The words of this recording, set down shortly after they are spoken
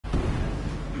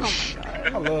I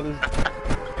love this.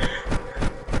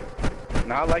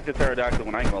 Now I like the pterodactyl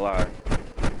when I ain't gonna lie.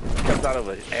 He comes out of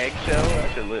an eggshell.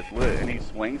 That shit looks lit, and he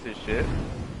swings his shit.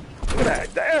 Look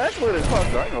at that. That's lit as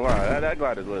fuck. Though. I ain't gonna lie. That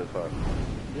glider is lit as fuck.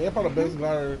 Yeah, that's probably the best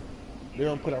glider they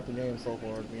don't put out the game so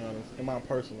far, to be honest, in my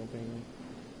personal opinion.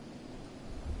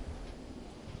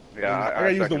 Yeah, I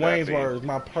gotta use the Wayne's opinion. words.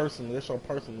 My personal. That's your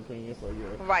personal opinion. So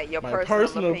yeah. Right, your my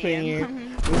personal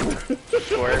opinion.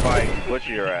 So everybody,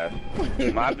 butcher your ass. I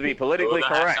have to be politically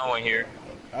correct. Someone here.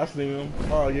 I see him.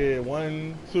 Oh yeah,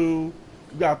 1, 2. You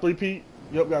got 3-peat.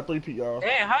 Yep, got 3-peat, y'all.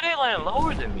 Damn, how they land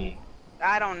lower than me?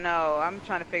 I don't know. I'm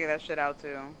trying to figure that shit out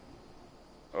too.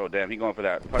 Oh damn, he going for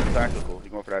that tactical. He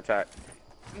going for that attack.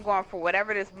 I'm going for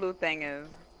whatever this blue thing is.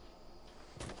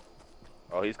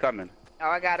 Oh, he's coming. Oh,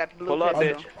 I got a blue Pull up,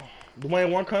 pistol. bitch. Dwayne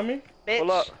one coming. Bitch.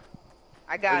 Pull up.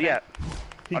 I got Yeah. it.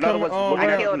 He Another coming. one's looking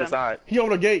I at killed from the him. side. He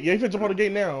over the gate. Yeah, he finna jump over the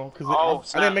gate now. Cause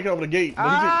I didn't make it over the gate. But he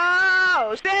just,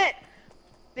 Oh shit!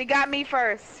 They got me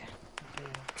first.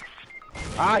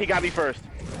 Ah, he got me first.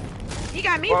 He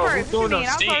got me Bro, first. who's What you doing mean?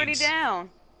 I those was already things? down.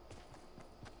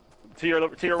 To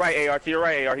your right, AR. To your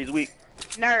right, AR. He's weak.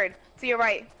 Nerd. To your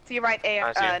right. To your right,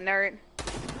 I see. nerd.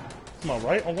 to my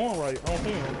right. I'm going right. I don't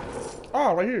see him.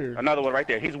 Oh, right here. Another one right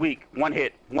there. He's weak. One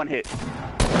hit.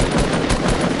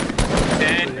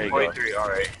 10, 43,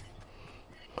 alright.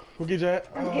 Go get your ass.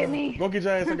 Get me. Go get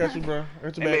your ass. I got you, bro.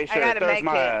 That's They your made back. sure I to got a thirst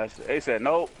my med ass. They said,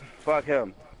 nope. Fuck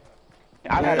him.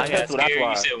 I Yeah. had a I got pistol, that's scared.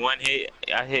 why. You said one hit.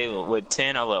 I hit with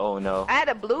 10. I was like, oh no. I had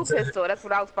a blue pistol. That's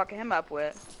what I was fucking him up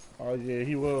with. Oh yeah,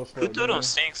 he was. Who threw them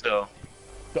stinks though?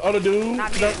 The other dude.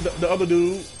 Not me. The other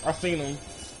dude. I seen him.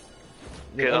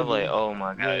 The Cause I other was like, dude. oh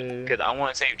my god. Yeah. Cause I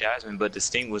want to save Jasmine, but the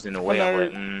stink was in the Hey, way. I'm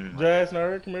like, nerd. Jazz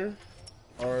nerd, come here.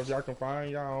 Or if y'all can find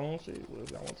y'all own shit, well,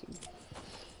 if y'all want to.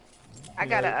 I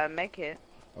got a med kit.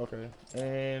 Okay.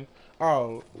 And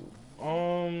well,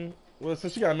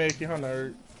 since she got a med kit, huh,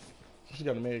 nerd? She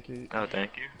got a med kit. oh,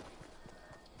 thank you.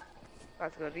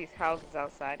 About to go to these houses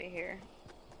outside of here.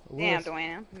 What Damn, else?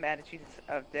 Dwayne, I'm mad at you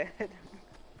of dead.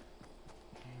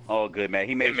 Oh, good, man.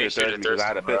 He made They sure to thirst me because I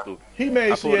had a bro. pistol. He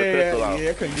made I pulled the pistol out. yeah,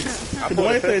 I couldn't get. I The pulled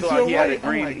Dwayne the said, pistol out. "Chill, He had a wait." I'm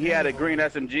green. like, He had a green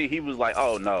SMG. He was like,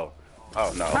 oh no.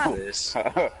 Oh no. This.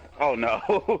 Oh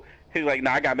no. He's like,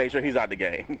 nah, I gotta make sure he's out the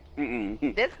game.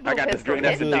 This blue I got this pistol green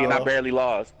is SMG and I though. barely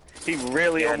lost. He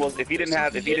really Yeah, almost. If he didn't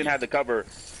have the cover,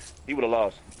 he would have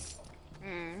lost.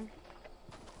 Mm.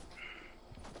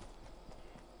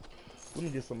 Let me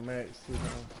get some max. See if I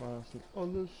can find some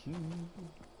other shoes.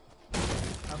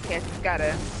 Okay, she's got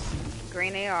a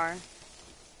green AR.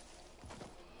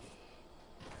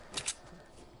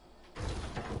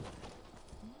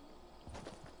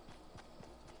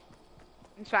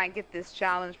 I'm trying to get this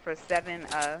challenge for 7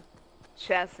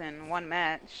 chests in 1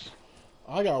 match.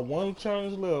 I got one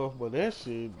challenge left, but that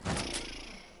shit.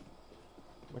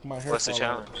 Like my hair. What's the fall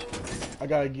out. challenge? I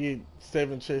gotta get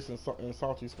 7 chests in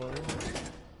Salty Springs.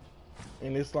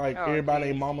 And it's like Oh, everybody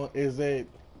geez. and mama is at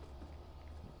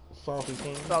Salty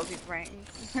Springs. Salty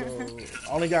Springs. So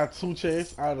I only got 2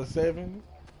 chests out of 7.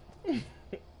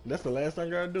 That's the last thing I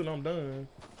gotta do, and I'm done.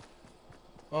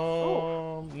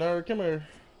 Nerd, come here.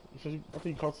 I think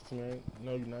you closer to me.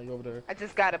 No, you're not. You're over there. I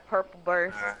just got a purple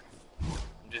burst.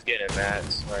 I'm just getting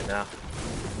mats right now.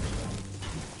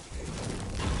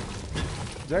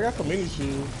 I got some mini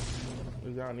shoes.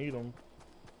 If y'all need them.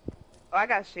 Oh, I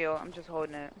got shield. I'm just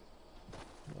holding it.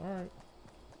 Alright.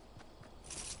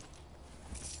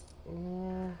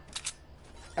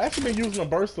 I actually been using a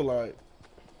burst a lot.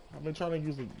 I've been trying to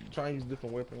use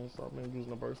different weapons, so I've been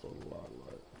using a burst a lot.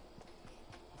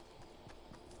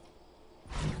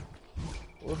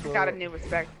 What's Got a up? new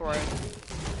respect for it.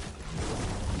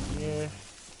 Yeah.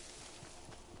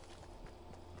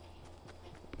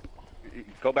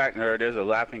 Go back there. There's a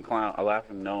laughing clown, a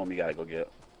laughing gnome. You gotta go get.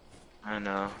 I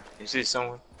know. You see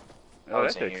someone? Oh, that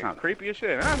it's in shit here. sound creepy as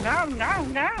shit. No. That's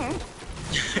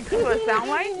what it sound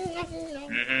like?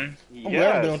 Mm-hmm. I'm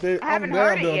glad I'm doing Yes. that. I I'm haven't glad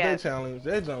heard I'm it doing yet. that challenge.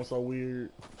 That jump's so weird.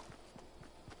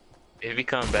 If you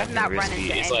come back I've not and run risky,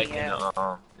 into it's any like in yet.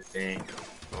 the thing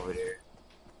over there.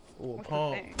 Oh, What's the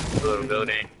pump. thing? The little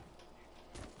building.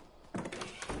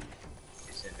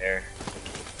 It's in there.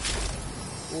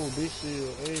 Oh, big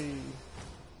shield. Hey.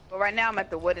 But right now I'm at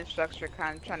the wooden structure,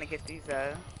 kind of trying to get these.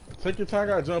 Take your time.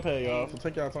 I got jump pad, y'all. So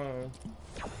take your time.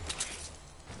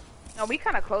 No, we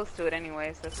kind of close to it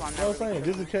anyways. That's why I'm You not. know what I'm saying?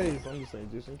 Just in case. I'm just saying,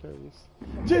 just in case.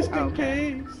 Just in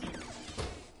Okay. case.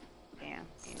 Damn,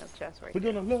 ain't no chest right We're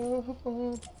there. gonna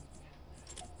love.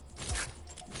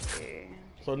 Yeah.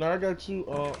 So now I got you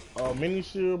a mini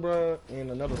shield, bro,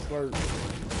 and another slurp.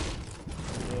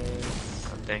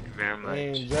 Thank you very much.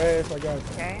 And Jazz, I got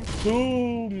Okay.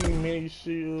 2 mini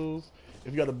shields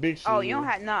If you got a big shield. Oh, you don't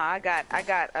have, no, I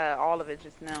got all of it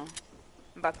just now.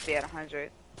 I'm about to be at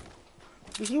 100.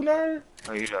 Did you nerd?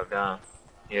 Oh, you dropped down.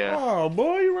 Yeah. Oh,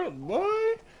 boy, you run,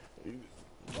 boy.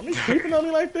 I mean, creeping on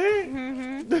me like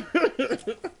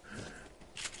that.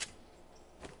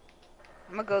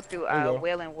 I'm gonna go through There you go.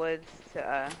 Wailing Woods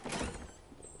to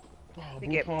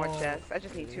get more Bhutan. chests. I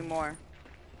just need 2 more.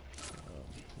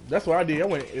 That's what I did. I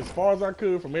went as far as I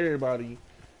could from everybody,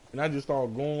 and I just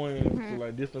started going to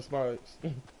like different spots.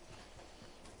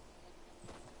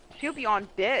 People be on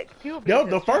deck. People be That,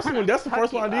 the just first trying one, to that's the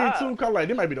first fuck one I you did up. too. Cause like,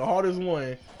 that might be the hardest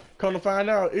one. Come to find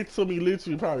out, it took me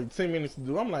literally probably 10 minutes to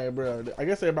do. I'm like, bro, I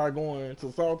guess everybody going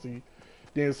to Salty.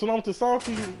 Then as soon as I'm to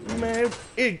Salty, man,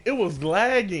 it was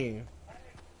lagging.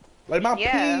 Like my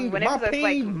ping, when my it was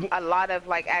ping. like a lot of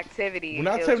like activity. When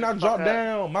I it tell you would I just dropped fuck up.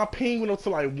 down, my ping went up to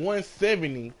like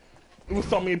 170. It was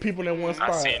so many people in one spot.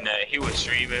 I seen that. He was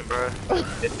streaming, bro.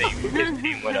 His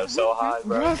thing went up so high,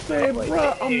 bro. I said, like,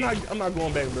 bro, hey. I'm not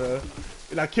going back, bro.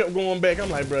 And I kept going back. I'm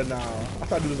like, bro, nah. I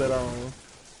thought to do that on.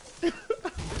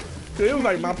 Cause it was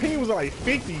like my ping was like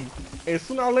 50. And as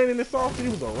soon as I landed in the soft, it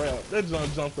was a wrap. That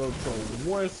jump jumped up to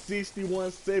 160,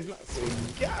 170. I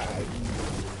said, God.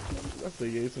 I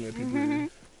said, yeah, so many people. Here.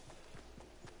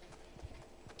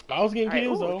 I was getting All right,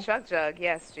 kills ooh, though. Chuck Jug,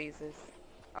 yes, Jesus.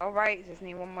 All right, just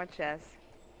need 1 more chest.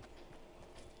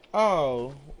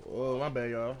 Oh, well, my bad,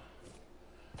 y'all.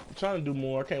 I'm trying to do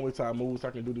more. I can't wait till I move so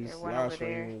I can do this There, one live over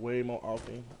there. stream way more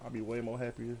often. I'll be way more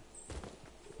happier.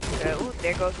 Ooh,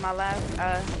 there goes my last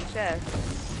chest.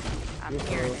 I'm Yes,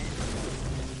 hearing it.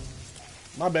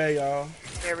 My bad, y'all.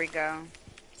 There we go.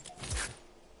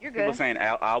 You're People good. saying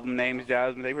album names,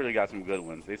 Jasmine, they really got some good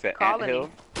ones. They said Colony. Anthill.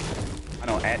 I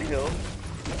know Anthill.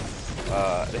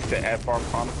 They said At Farm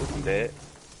Chronicles, I'm dead.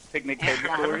 Picnic Table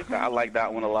Stories. I like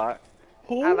that one a lot.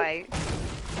 Who? I like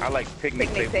Picnic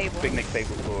Picnic Table. Table. Picnic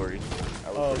Table Stories.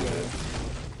 That was pretty Okay. good.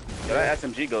 Yeah, that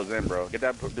SMG goes in, bro. Get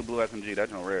that the blue SMG.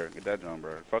 That's no rare. Get that jump,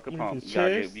 bro. Fuck a pump. You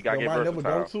gotta get never go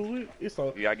versatile. to it. It's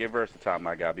a You gotta get versatile,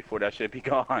 my guy. Before that shit be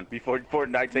gone. Before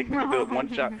Fortnite take the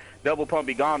one shot, double pump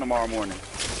be gone tomorrow morning.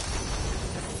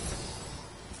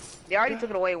 They already took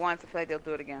it away once. I feel like they'll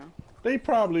do it again. They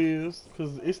probably is,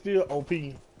 cause it's still OP.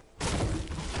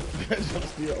 That's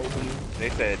still OP. They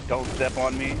said, "Don't step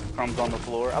on me." Crumbs on the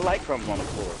floor. I like crumbs on the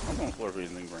floor. Crumbs on the floor for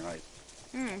things very nice.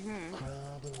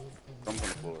 Crumbs on the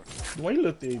floor. The way you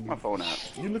looked at My phone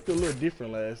out. you looked a little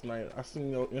different last night. I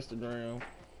seen your Instagram.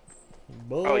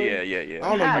 Boy, Oh yeah. I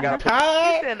don't know. I You got You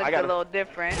tired. said it looked gotta- a little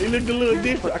different. It looked a little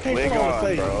different. I can't Wig tell what to on,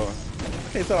 say. bro.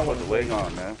 I can't tell what Put to the wig say.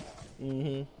 on, man.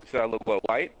 You said I look what,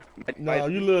 white? No,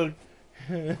 you look.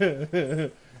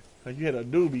 Like you had a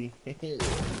doobie.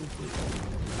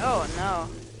 Oh no.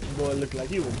 Boy looked like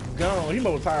he was gone. He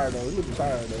more tired though. He looked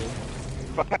tired though.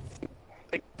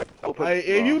 Like,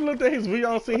 if you looked at his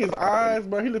video and seen his eyes,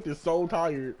 bro, he looked so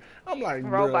tired. I'm like,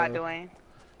 Robot bruh.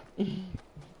 doing.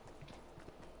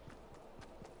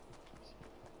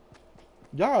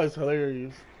 Y'all is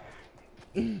hilarious.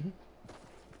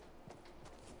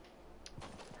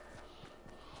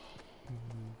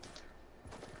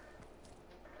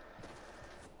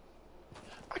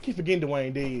 I keep forgetting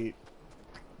Dwayne dead.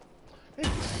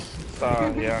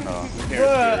 Sorry, yeah, I know.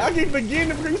 Bruh, I keep forgetting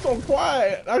him because he's so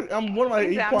quiet. I'm one of my,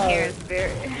 he's I'm here quiet. in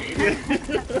spirit.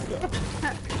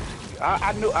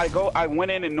 I knew I went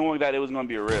in and knowing that it was gonna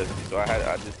be a risk, so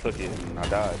I just took it and I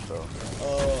died. So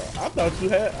I thought you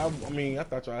had, I mean, I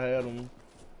thought y'all had him.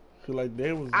 Feel like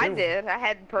they was. I did. I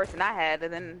had the person I had,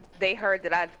 and then they heard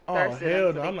that I Oh thirsted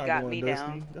hell them, no, so I'm they not got going me dusty.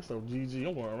 down. That's so GG.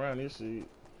 I'm going around this shit.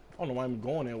 I don't know why I'm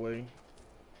going that way.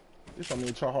 This so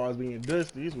many Charhards being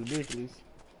dusty. It's ridiculous.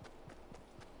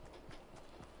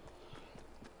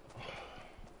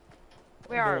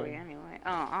 Where are we anyway? Oh,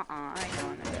 I ain't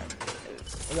going to that.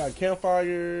 I got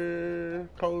campfire,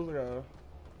 coals. I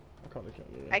call it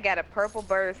campfire. I got a purple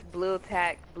burst, blue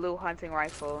tack, blue hunting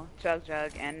rifle, jug,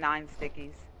 and 9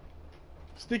 stickies.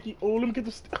 Sticky. Oh, let me get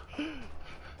the.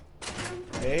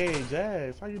 Hey,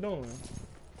 Jazz, how you doing?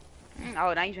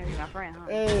 Oh, now you trying to be my friend, huh?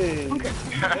 Hey,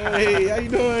 hey, how you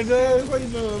doing, Jazz? How you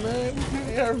doing, man?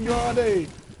 Ain't heard from you all day.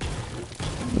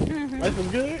 Life is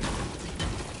good.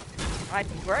 Like,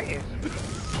 great.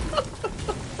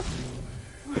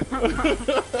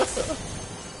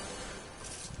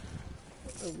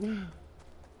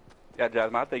 yeah,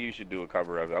 Jasmine, I think you should do a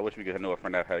cover of it. I wish we could know a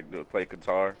friend that had to play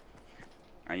guitar,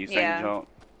 and you sang Yeah. jump.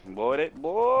 Boy.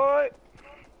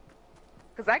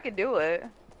 Because I could do it.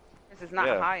 This is not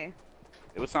Yeah. high.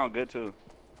 It would sound good too.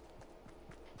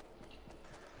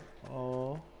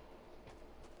 Oh.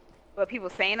 But people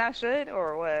saying I should,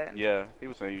 or what? Yeah, he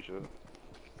was saying you should.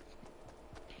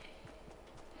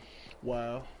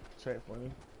 Wow. Chat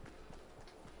funny.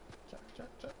 Chat.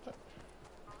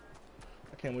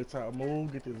 I can't wait till I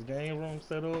move, get this game room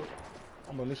set up.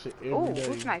 I'm on this shit Ooh, every day.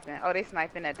 who's sniping? Oh, they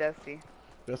sniping at Dusty.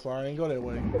 That's why I ain't go that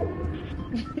way.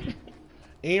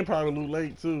 And probably loot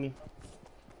late too.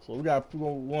 So we got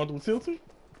going through Tilty?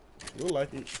 You'll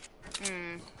like it.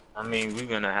 I mean, we're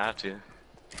gonna have to.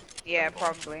 Yeah,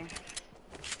 probably.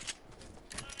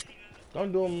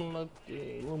 Don't do them like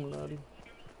Illuminati.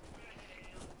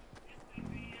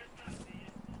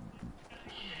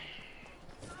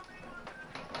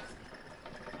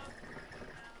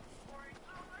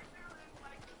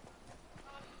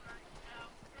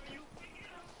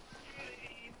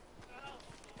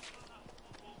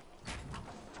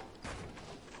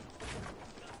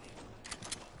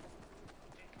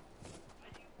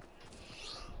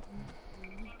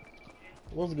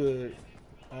 What's good?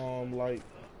 Like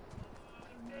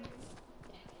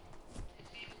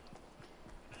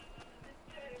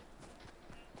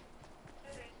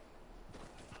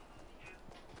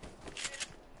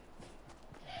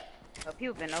Oh,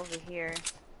 people been over here.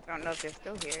 I don't know if they're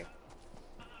still here.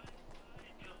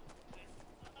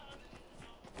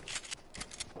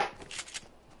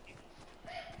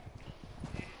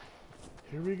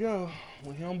 here we go.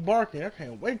 With him barking, I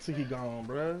can't wait till he gone,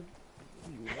 bruh.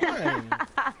 He lying.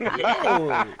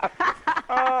 Lord.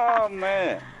 Oh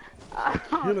man.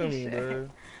 Killing me, bruh.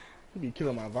 He be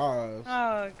killing my vibes.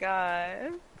 Oh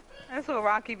god. That's what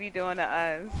Rocky be doing to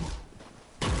us.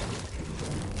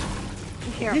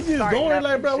 He just going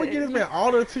like, bro, we get this man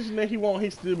all the attention that he want, he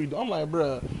still be doing. I'm like,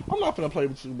 bro, I'm not finna play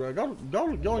with you, bro. Go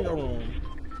in your room.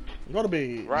 Go to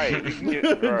bed. Right. Go in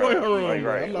your room,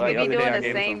 right. I'm not Like, He be the other day doing I the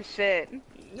gave him same some- shit.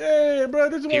 Yeah, bro,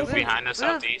 this is People what behind us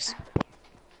southeast.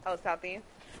 Oh, Southeast.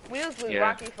 We was with Yeah.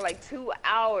 Rocky for like 2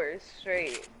 hours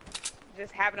straight.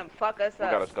 Just having him fuck us We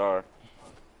got a up. scar.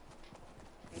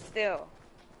 And still.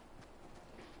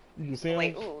 You can see him.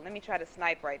 Wait, ooh, let me try to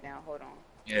snipe right now. Hold on.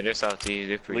 Yeah, they're southeast.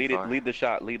 They're pretty Lead far. it. Lead the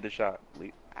shot. Lead.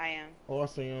 I am. Oh, I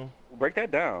see him. Break that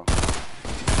down.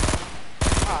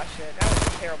 Oh shit, that was a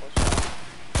terrible shot.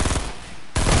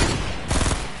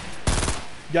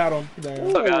 Got him. He down.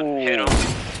 Look out, hit him.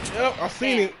 Yep, I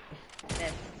seen it.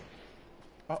 Missed.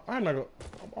 I'm not gonna.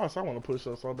 I want to push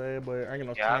up so bad, but I ain't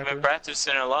no Yeah, I've been sniper.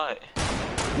 practicing a lot.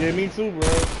 Yeah, me too, bro.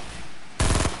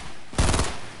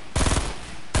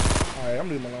 Alright, I'm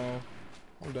leaving him alone.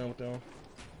 I'm done with them.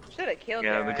 Should have killed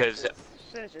Yeah, their because- asses.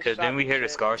 Should've just Because shot then we them hear the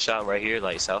shit. scar shot right here,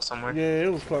 like south somewhere. Yeah,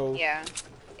 it was close. Yeah.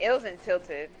 It was in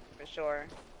Tilted, for sure.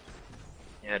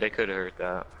 Yeah, they could have heard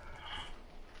that.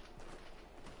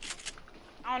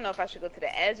 I don't know if I should go to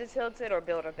the edge of Tilted or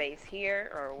build a base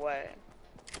here or what.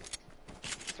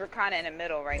 'Cause we're kind of in the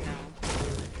middle right now.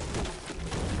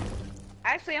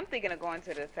 Actually, I'm thinking of going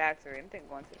to the factory.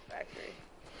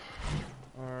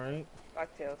 Alright.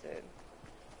 Fuck Tilted.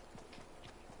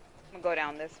 I'm gonna go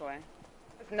down this way.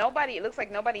 If nobody, it looks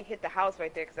like nobody hit the house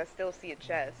right there because I still see a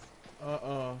chest.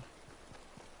 Okay.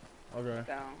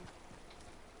 So.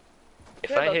 If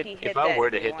Good I look, hit, he if hit I that were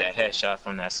if to he hit that wanted to. headshot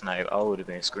from that snipe, I would have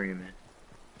been screaming.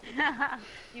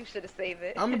 You should have saved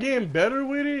it. I'm getting better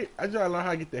with it. I just gotta learn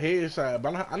how to get the headshot. But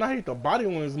I know how to hit the body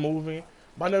when it's moving.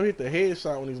 But I never hit the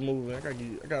headshot when he's moving. I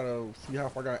gotta see how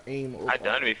far I got aim. I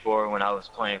done it before when I was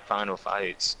playing Final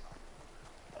Fights.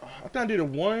 I think I did it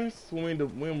once when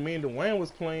me and Dwayne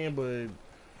was playing, but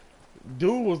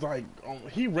dude was like,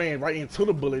 he ran right into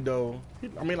the bullet though. He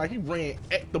ran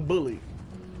at the bullet.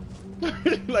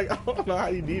 Like, I don't know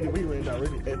how he did it. We ran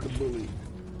directly at the bullet.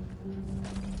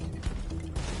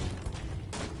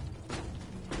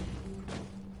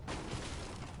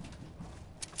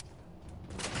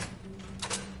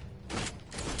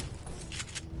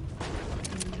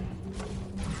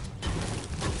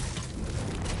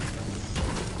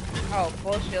 Oh,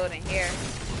 full shield in here.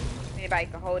 Anybody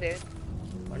can hold it.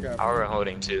 I got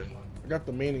holding too. I got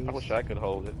the minis. I wish I could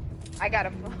hold it. I got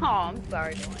a. Oh, I'm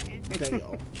sorry, Dwayne. Damn.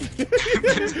 He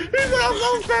sounds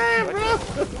so sad, bro.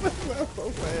 That sounds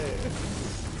so sad.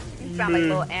 You sound like a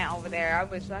little ant over there. I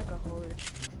wish I could hold it.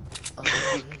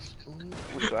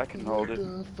 Wish I can hold it.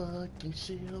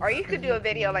 Or you could do a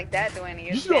video like that, Dwayne.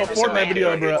 You should do a Fortnite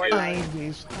video, bro. I Fortnite.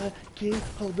 wish I could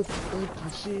hold the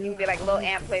fucking shield. You can be like little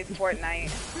ant plays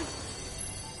Fortnite.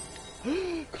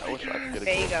 I wish I could get a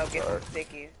There you go. gold Get star. some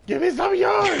stickies. Give me some of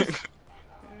yours.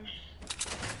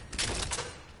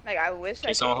 Like I wish I Can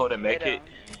could someone hold a hit med kit? him.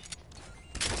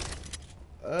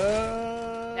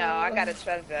 No, I got a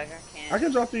chug jug. I can't. I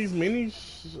can drop these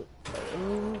minis.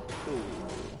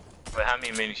 But how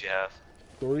many minis you have?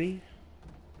 3.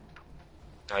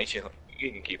 No, you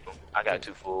can keep them. I got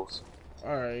 2 fulls.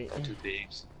 All right. 2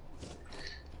 bigs.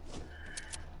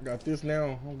 Got this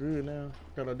now. I'm good now.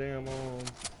 Got a damn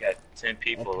Got 10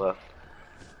 people left.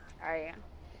 Alright.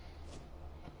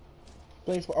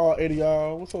 Thanks for all 80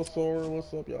 y'all. What's up, Sora?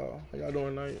 What's up, y'all? How y'all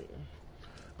doing tonight?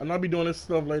 I know I be doing this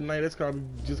stuff late night. That's cause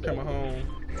I just coming home.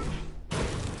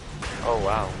 Oh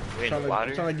wow, we in the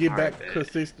water? Trying to get back Alright,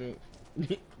 consistent.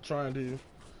 Trying to.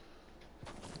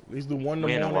 At least do one in the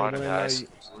we in the morning, water, one at guys. night.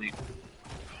 Sleep.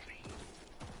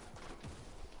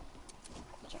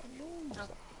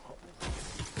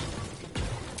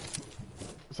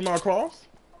 Somebody across?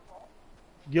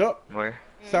 Yup. Where?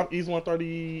 Southeast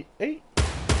 138.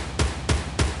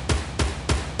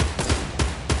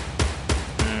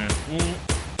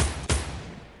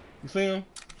 You see him?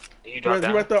 You drop He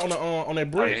down? right there on that Oh,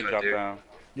 brick. he dropped down.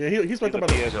 Yeah, he's right there by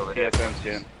the. PSN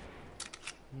skin.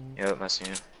 Yep, I see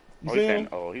him. You see him?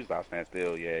 Oh, he's about to stand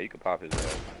still. Yeah, you could pop his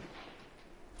ass.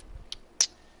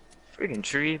 Freaking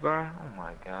tree, bro. Oh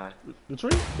my god. The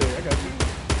tree? Yeah, I got you.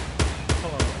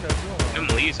 Hold on, I got you. Hold on.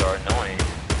 Them leaves are annoying.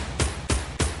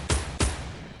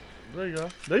 There you go.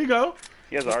 There you go.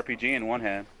 He has an RPG in one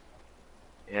hand.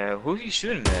 Yeah, who he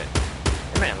shooting at?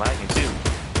 That man lagging too.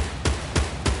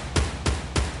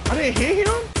 I didn't hit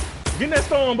him. Get in that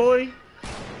storm, boy.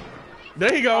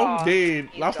 There you go. Oh, Dead.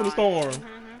 he's Lost in the gone.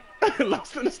 storm.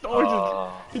 Lost in the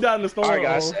storm. He died in the storm. Alright,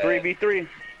 guys. 3v3.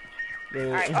 Yeah.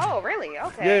 Alright. Oh, really?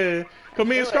 Okay. Yeah. Cause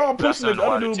me and Scar pushing the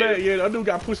other dude too. back. Yeah, the other dude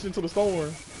got pushed into the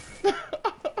storm.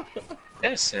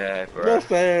 That's sad, bro. That's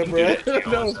sad, bro. You do that to That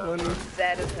was yourself. funny.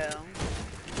 Sad as hell.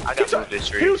 I got moved this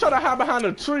He tree. was trying to hide behind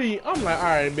a tree. I'm like,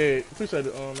 alright, man. Appreciate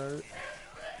it, man.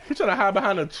 He trying to hide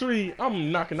behind a tree.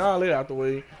 I'm knocking all that out the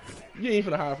way. You ain't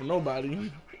finna hide from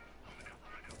nobody.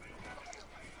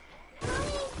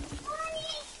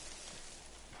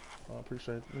 I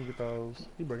appreciate it. Let me get those.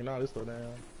 He breaking all this stuff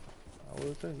down. I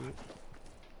will take it.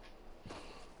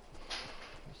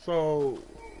 So,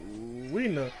 we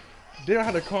know. They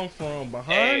had to come from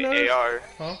behind us. Hey, AR.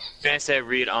 Huh? Fan said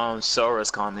read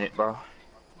Sora's comment, bro.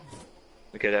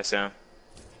 Look at that sound.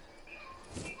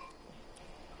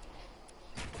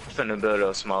 Finna build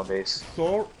a small base.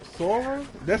 Sora?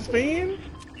 That's Finn?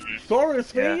 Sora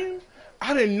is Yeah. Finn?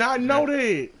 I did not know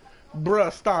that.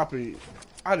 Bruh, stop it.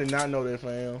 I did not know that,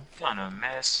 fam. Kind of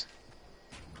mess.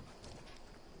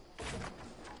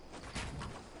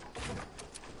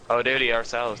 Oh, there they are,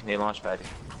 cells near launch pad.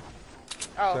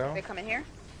 Oh, So? they coming here?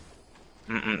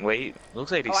 Wait.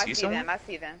 Looks like they Oh, I see see someone. them. I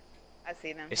see them. I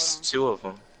see them. It's Hold two of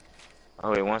them.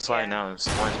 Oh wait, one's sliding Yeah. down. It's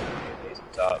one's on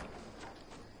top. on.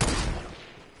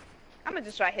 I'm gonna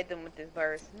just try to hit them with this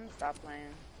burst. I'm gonna stop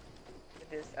playing with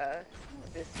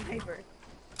this sniper.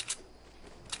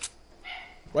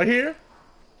 Right here?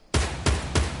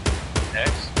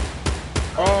 Next.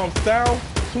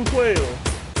 South 212.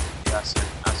 Yeah,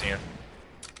 I see him.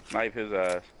 Knife his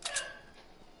ass.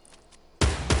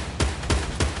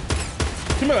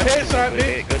 Come here, headshot, Good bitch.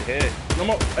 hit, good hit. No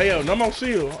more, hey, yo, no more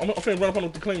shield. I'm finna run up on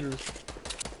him with the clingers.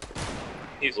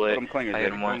 He's Put lit. them clingers, I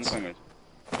hit baby. him Put them once. clingers.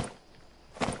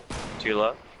 To your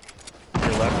left. To your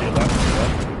left, to your left, to your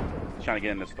left. He's trying to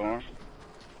get in the storm.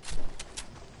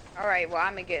 All right. Well,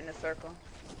 I'm gonna get in the circle.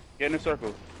 Get in the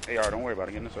circle. AR, don't worry about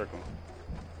it. Get in the circle.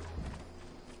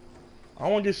 I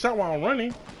don't want to get shot while I'm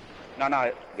running. No,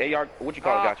 AR, what you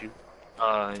call it got you?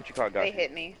 What you call it got They you?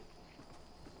 hit me.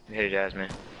 Hey, Jasmine.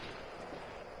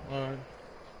 Alright.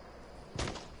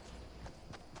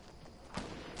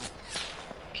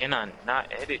 Can I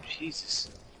not edit? Jesus.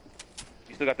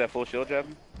 You still got that full shield,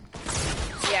 Jasmine?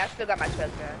 Yeah, I still got my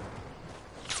chest gun.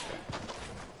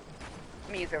 I'm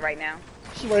gonna use it right now.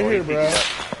 She right here, you bro. picked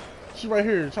it She right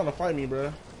here trying to fight me,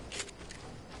 bro.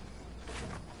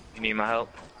 You need my help?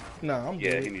 Nah, I'm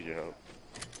Yeah, good. he needs your help.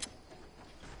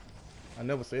 I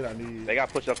never said I need. They got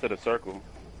pushed up to the circle.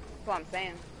 That's what I'm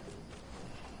saying.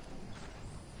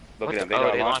 Look What at them. the- They oh,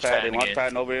 got they a launch launch pad. They padding launch again.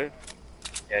 padding over here.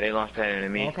 Yeah, they launched pad into Oh,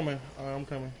 me. I'm coming. I'm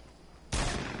coming.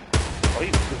 Oh,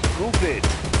 he's stupid.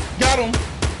 Got him.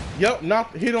 Yep,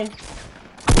 knocked. Hit him.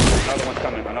 Another one's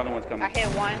coming. Another one's I coming. hit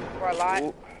one for a lot.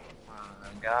 Ooh, Oh my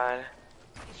god.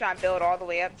 He's trying to build all the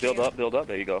way up. to build you. up, build up.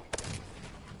 There you go.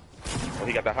 Oh,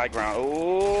 he got the high ground.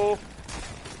 Oh.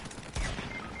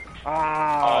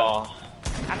 Ah. Oh.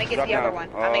 I'm gonna get Drop the other down. one.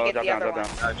 I'm gonna get Drop the down, other drop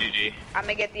one. down. Oh, GG. I'm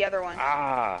gonna get the other one.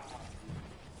 Ah.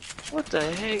 What the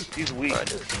heck? He's weak. Bro,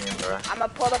 this game, bro. I'm gonna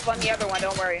pull up on the other one.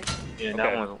 Don't worry. Yeah, Okay.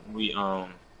 that one we AR.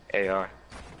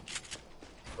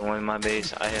 The one in my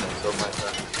base, I hit him so much,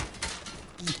 bro.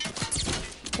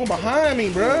 One behind me,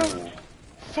 bro. Ooh.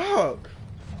 Fuck.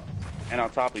 And on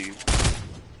top of you.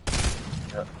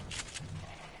 Yep.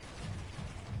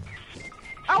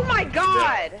 Oh my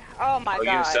god! Oh my Oh, you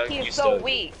god. suck, He you is so suck.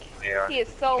 weak. AR. He is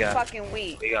so Yeah. fucking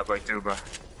weak. We got breakthrough, bro.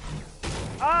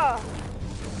 Oh.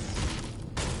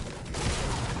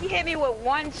 He hit me with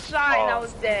one shot and I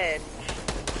was dead.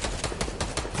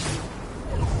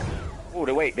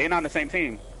 Oh, wait, they're not on the same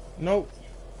team. Nope.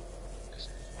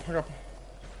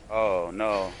 Oh,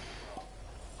 no.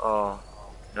 Oh,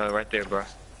 no, right there, bro.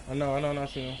 I know, I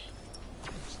see him.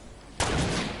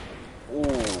 Ooh.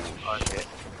 Oh, shit.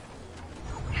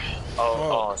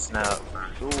 Oh, snap.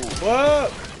 Ooh.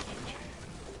 What?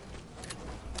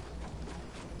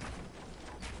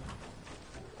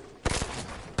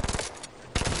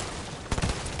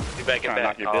 Get back, Trying to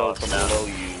knock your build from below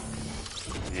you.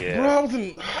 Yeah. Bro, I was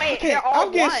in.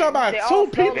 I'm getting shot by They're two all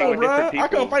people, solos. bro. I People.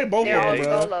 couldn't fight both They're of all them,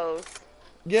 bro. solos.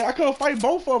 Yeah, I couldn't fight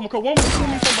both of them because one was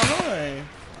shooting me from behind.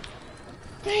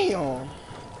 Damn.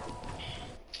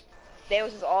 They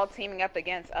was just all teaming up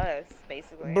against us,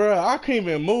 basically. Bro, I couldn't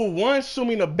even move. One shoot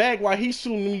me in the back while he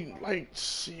shooting me like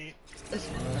shit. It's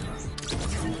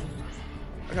fine.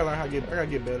 I gotta learn how to get. I gotta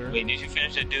get better. Wait, did you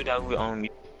finish that dude that was on me?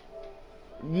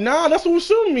 Nah, that's what was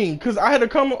shooting me because I had to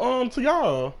come to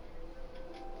y'all.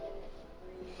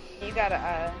 You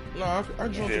gotta No, I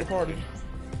joined the party.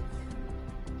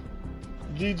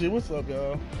 GG, what's up,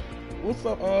 y'all? What's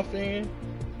up, Fan?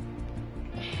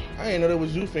 I didn't know that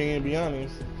was you, Fan, to be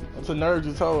honest. Until Nerd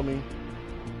just told me.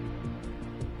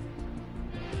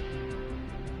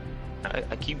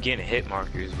 I keep getting hit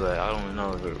markers, but I don't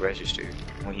know if it registered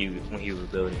when he was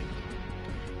building.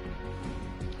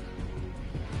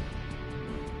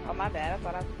 Oh my bad. I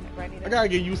thought I was ready to. I gotta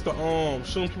get used to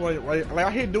shooting people like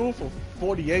I hit dude for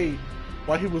 48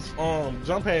 while he was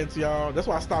jump padding to y'all. That's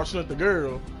why I stopped shooting at the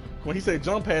girl. When he said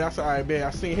jump pad, I said alright, bet.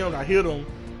 I seen him and I hit him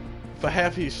for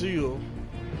half his shield.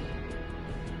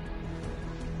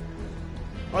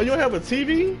 Oh, you don't have a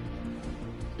TV?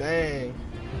 Dang.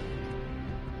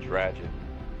 Tragic.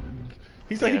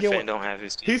 He said he get one. Don't have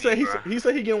his TV, He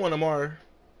said he getting one tomorrow.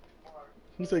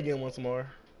 He said he getting one tomorrow.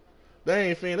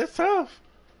 Dang, Finn, that's tough.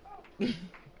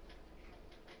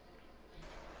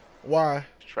 Why?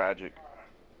 It's tragic.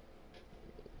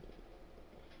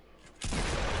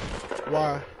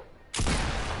 Why?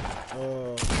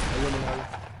 Illuminati.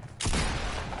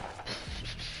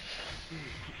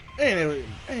 Anyway,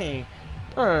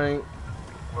 alright.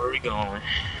 Where are we going?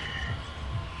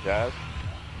 Jazz?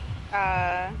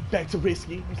 Back to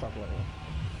whiskey. Stop playing.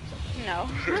 No.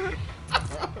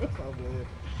 Stop playing.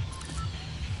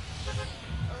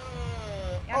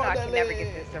 I know I can never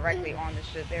get this directly on the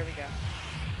ship. There we go.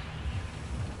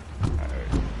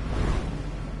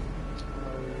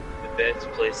 The best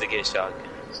place to get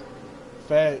shotguns.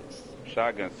 Facts.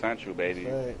 Shotgun Central, baby.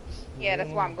 Facts. Yeah, that's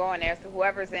why I'm going there. So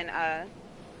whoever's in,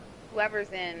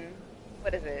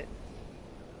 what is it?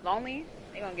 Lonely?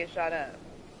 They gonna get shot up.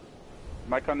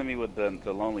 Might come to me with the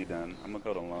Lonely then. I'm gonna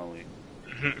go to Lonely.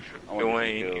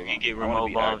 When you get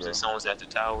remote bombs and someone's at the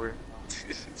tower.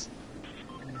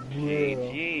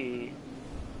 GG.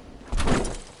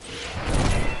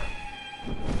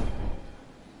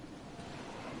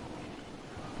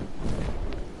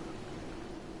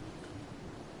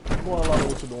 Going along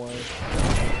with what you're doing.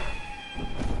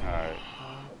 Alright.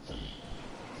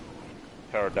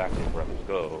 Pterodactyl brothers,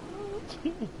 go.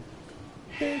 I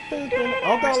don't think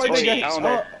I like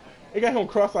they got him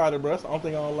cross-eyed, bro. That's the only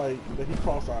thing I don't like, that he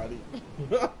cross-eyed.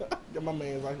 Get my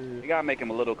man's out here. You gotta make him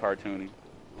a little cartoony.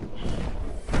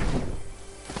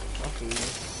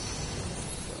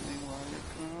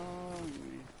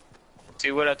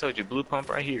 See what I told you, blue pump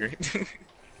right here.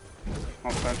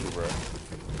 On Central, bro.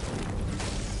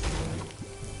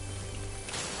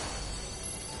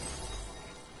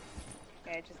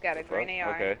 Okay, just got a green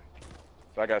AR. Okay.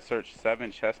 So I got searched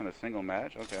 7 chests in a single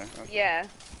match? Okay. Yeah.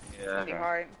 Yeah. It'll be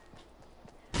hard.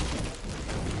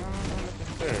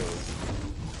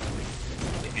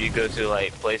 If you go to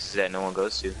like places that no one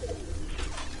goes to.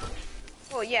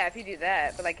 Well, yeah, if you do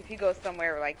that, but like if you go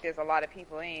somewhere where like there's a lot of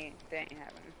people, they ain't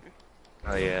having.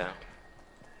 Oh yeah.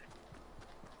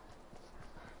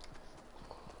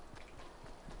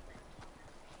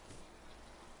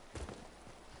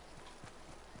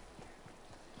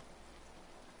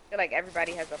 I feel like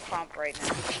everybody has a pump right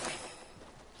now.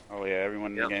 Oh yeah,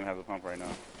 everyone in the game has a pump right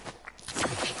now.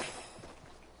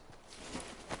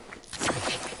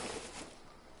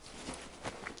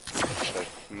 The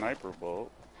sniper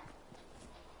bolt.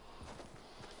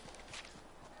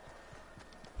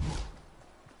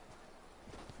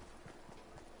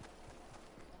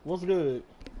 What's good?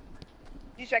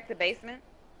 Did you check the basement?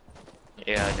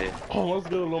 Yeah, I did. Oh, what's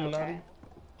good, Illuminati? Okay.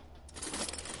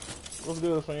 What's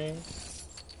good, fam?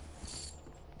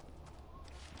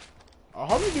 I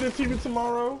hope you get a TV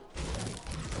tomorrow.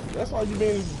 That's why you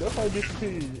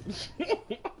disappeared.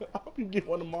 I hope You get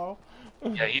one tomorrow.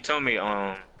 Yeah, he told me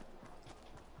I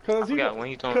Cause he, forgot when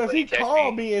he told me. cause But he texted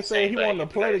called me and said saying he like, wanted to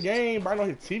play the guys- game, but I know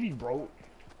his TV broke.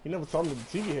 He never told me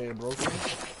the TV had broken.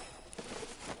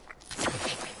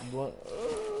 But,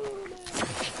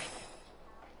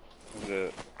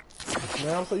 Good.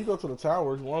 man, I'm saying you go to the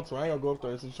tower if you want to. I ain't gonna go up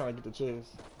there since you trying to get the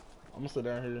chest. I'm gonna sit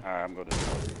down here. Alright, I'm going to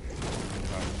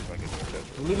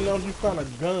Let me know if you found a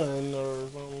gun or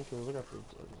something, cause I got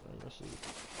that shit.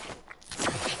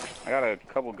 I got a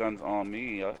couple guns on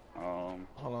me. Hold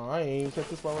on, I ain't even check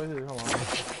this spot right here. Hold on.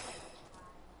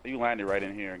 You landed right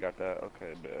in here and got that.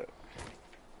 Okay, bet.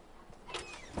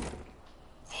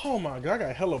 Oh my god, I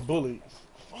got hella bullets.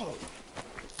 Fuck.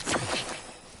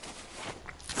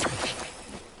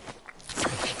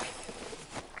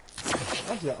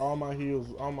 I just got all my heals,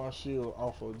 all my shield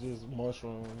off of just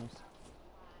mushrooms.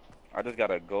 I just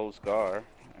got a gold scar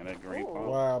and a green pump.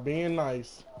 Wow, being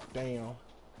nice. Damn.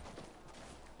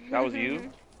 That was you?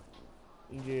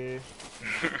 Yeah.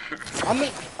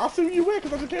 I see where you went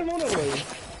because I just came on that way.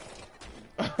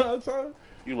 So,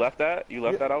 You left that? You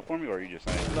left Yeah. that out for me, or are you just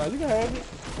saying? nah, you can have it.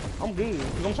 I'm good.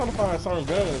 Cause I'm trying to find certain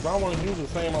guns. I don't want to use the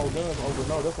same old guns over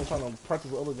and over. That's what I'm trying to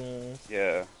practice with other guns.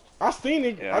 Yeah. I seen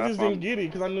it. Yeah, I I just found- didn't get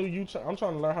it because I knew you. I'm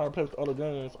trying to learn how to play with the other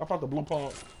guns. I found the blue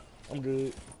pump. I'm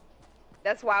good.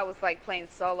 That's why I was like playing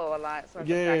solo a lot. So I could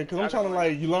Yeah, practice because I'm other trying to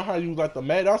ones. like, you learn how to use like the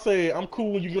mag. I say I'm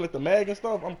cool when you get like the mag and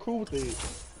stuff. I'm cool with it.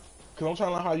 Because I'm trying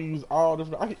to learn how you use all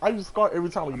different. I use SCAR every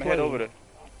time we I'm play. gonna head over to.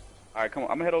 Alright, come on.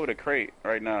 I'm gonna head over to crate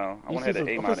right now. I wanna head to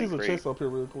A I'm mine see and some crate. chest up here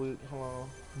real quick. Hold on.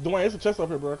 Dwayne, it's a chest up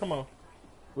here, bro. Come on.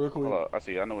 Real quick. Hold up. I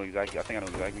see. I know exactly. I think I know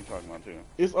exactly what you're talking about too.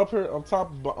 It's up here up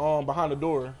top, behind the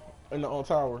door in the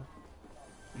tower. Oh,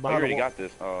 you Behind already the got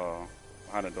this.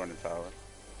 Behind the door in the tower.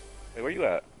 Hey, where you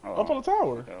at? Hold up on the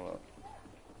tower. Okay, hold up.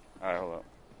 Alright, hold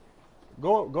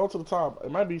up. Go to the top.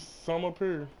 It might be some up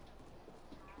here.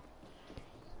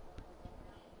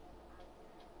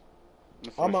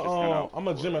 I'm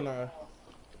a Gemini.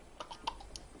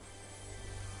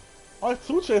 Oh, there's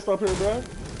two chests up here, bro.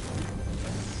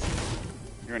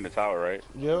 You're in the tower, right?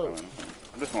 Yep.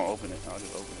 I'm just gonna open it. I'll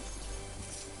just open it.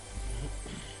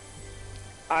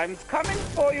 I'm coming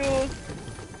for you.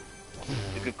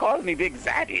 You could call me Big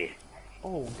Zaddy.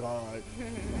 Oh God.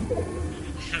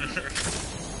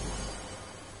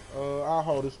 I'll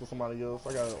hold this for somebody else.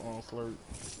 I got it on slurp.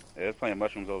 Yeah, there's plenty of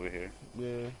mushrooms over here.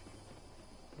 Yeah.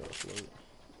 Got a slurp.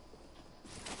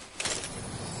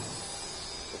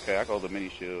 Okay, I got the mini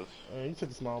shields. You took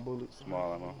the small bullets.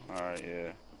 Small ammo. Alright,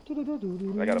 yeah.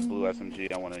 I got a blue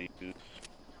SMG I want to use.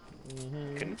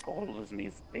 You can call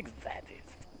me Big Zaddy.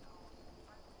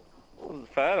 Oh,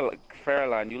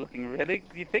 Fairline, you looking really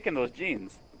thick in those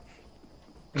jeans.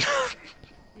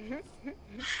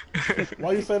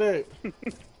 Why you say that?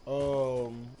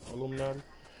 Illuminati.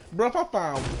 Bro, if I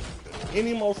found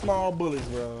any more small bullets,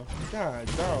 bro, God,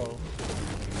 dog.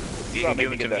 You can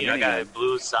give it to me. I got a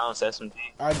blue silence SMG.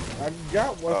 I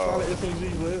got one solid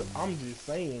SMG, but I'm just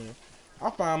saying, I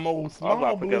find more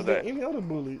small bullets than any other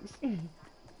bullets.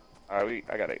 Alright,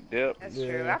 I got a dip. That's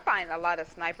true. I find a lot of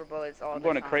sniper bullets all the time.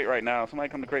 I'm going to crate right now. Somebody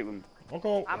come to crate with me.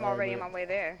 I'm already on my way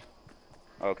there.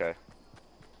 Okay.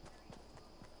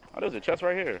 Oh, there's a chest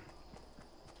right here.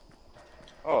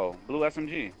 Oh, blue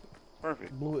SMG.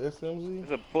 Perfect. Blue SMG?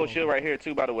 There's a full shield right here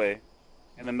too, by the way.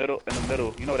 In the middle.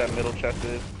 You know where that middle chest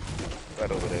is?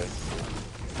 Right over there.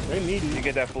 They need it. You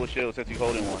get that full shield since you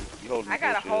holding one. You holding I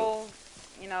got a whole,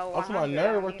 you know, that's my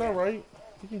nerve right there, right?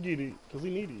 He can get it, because he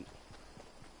need it.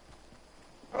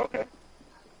 Okay.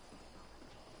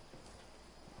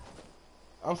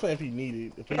 I'm saying if he need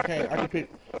it. If he can't, I can pick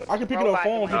it up for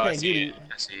him if he can't get it.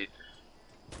 I see it.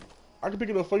 I can pick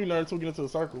it up for you now until we get into the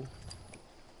circle.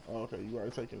 Oh, okay, you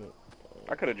already taking it.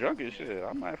 I could have drunk it, shit.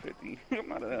 I'm at 50.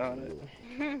 I'm at 100.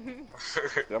 I'm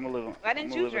gonna live. Why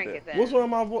didn't you drink it then? What's wrong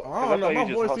with my voice? I don't know.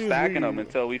 My voice is stacking weird. them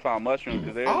until we found mushrooms.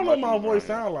 Cause I don't know what my voice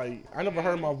sounds. sound like. I never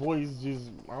heard my voice just.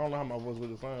 I don't know how my voice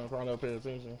really sounds. Probably never pay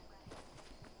attention.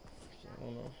 So, I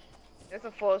don't know. There's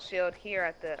a full shield here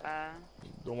at the.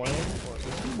 Dwayne,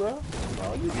 it's you, bro.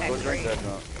 Oh, you Go drink that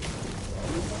junk.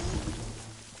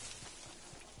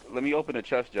 Let me open the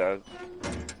chest, Jazz.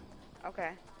 Okay.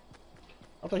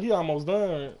 I think he almost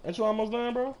done. Ain't you almost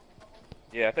done, bro?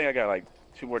 Yeah, I think I got like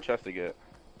 2 more chests to get.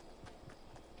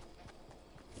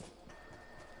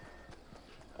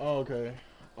 Oh, okay.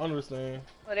 Understand.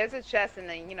 Well, there's a chest in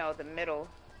the, you know, the middle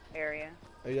area.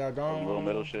 Hey, y'all gone? Little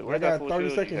middle shit. I Where's that got full 30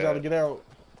 shield seconds, you y'all, to had? get out.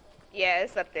 Yeah,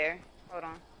 it's up there. Hold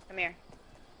on. Come here.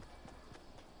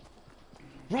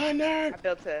 Run, nerd! I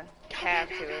built a path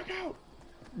to it.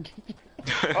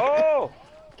 Oh!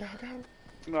 Go.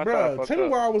 You know, I thought I Bro, fucked tell me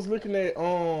up. why I was looking at,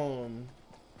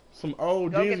 Some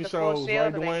old Go get Disney the full shows,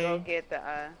 shield right, and then go Dwayne? get the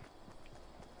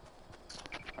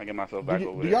I get myself back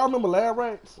over Do there. y'all remember Lab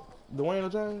Rats? Dwayne or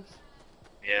James?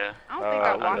 Yeah. I don't think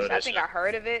I I know watched it. I that think shit. I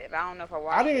heard of it, but I don't know if I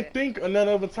watched I didn't it. think of none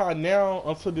of it till now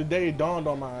until the day it dawned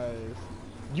on my eyes.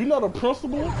 You know the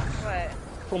principal What?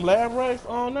 from Lab Rats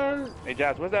on Nerd? Hey,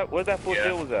 Josh, where's that full Yeah.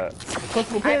 shield was at?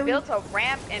 Principal I Perry? built a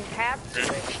ramp and path to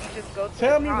it. You just go to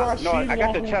Tell the me top. why No, she's I the got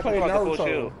one the who chest, played I got the full Naruto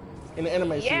shield. in the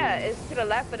anime Yeah, series. it's to the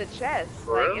left of the chest.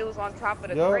 For Like real? it was on top of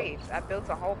the Yup. crates. I built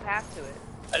a whole path to it.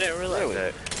 I didn't realize Really?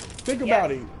 that. Think Yes.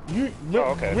 about it. You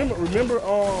okay. remember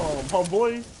her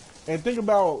voice, and think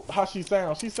about how she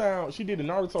sounds. She did the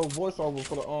Naruto voiceover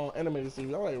for the animated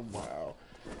series. I'm like, wow.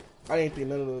 I ain't think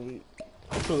none of it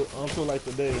until like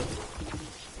today.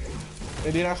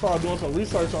 And then I started doing some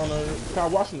research on her,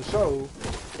 started watching the show,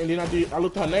 and then I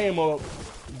looked her name up.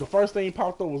 The first thing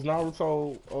popped up was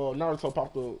Naruto. Naruto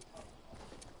popped up.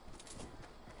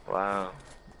 Wow.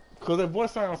 Cause that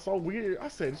voice sounds so weird. I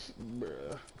said,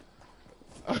 bruh.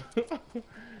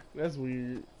 That's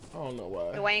weird. I don't know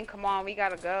why. Dwayne, come on, we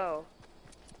gotta go.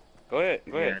 Go ahead.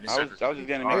 Yeah, this I was just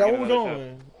getting Hey, to where get we another chest.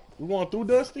 going? We going through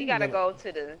Dusty? We gotta go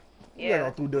to the. We gotta Yeah.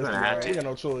 go through Dusty. We're gonna have Right? to. We got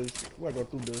no choice. We gotta go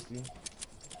through Dusty.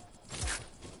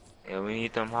 Yeah, we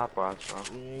need them hot rocks, bro.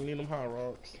 We ain't need them high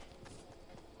rocks.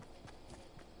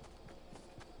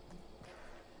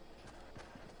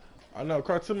 I know.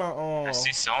 Cry to my I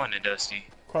see someone in Dusty.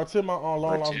 cry to my long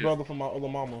Or lost two. brother from my other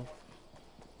mama.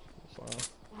 So,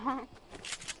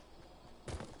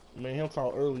 man, him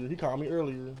talk earlier. He called me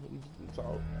earlier. We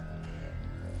talked.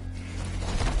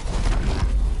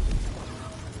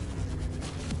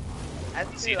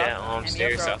 That's See too that, awesome. And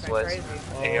your stairs girlfriend southwest?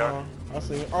 crazy. AR. I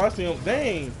see him. Oh, I see him.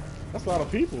 Dang, that's a lot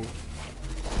of people.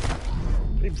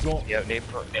 They going. Yep,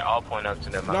 they all point up to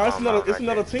them. No, it's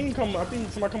another team coming. I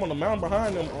think somebody come on the mountain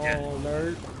behind them. Yeah.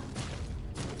 Nerd.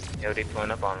 Yo, they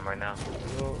pulling up on them right now.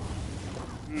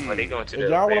 But they going to the If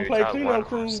y'all want very to play top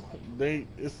cleanup one. crew,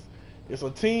 it's a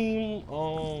team.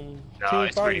 No, Team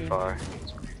it's pretty fighting. far.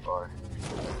 It's pretty far.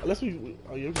 Unless we.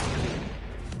 Oh yeah.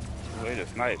 Wait a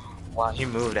snipe. Wow, he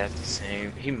moved at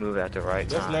the right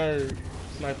That's time. nerd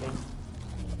sniping.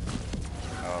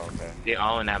 Oh, okay. They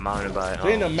all in that mountain by.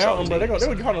 They in the mountain, bro. They Salt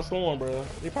would get caught in a storm, bro.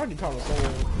 They probably get caught in a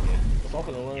storm. It's off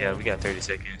in the run. Yeah, we got 30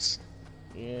 seconds.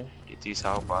 Yeah. Get these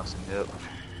hot boxes up.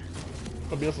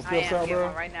 I'll build some I steps am out, getting bro.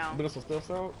 one right now. Build some steps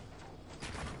out.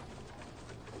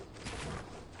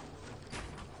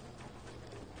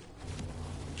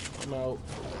 I'm out.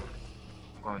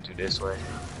 Going to this way.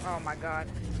 Oh my god.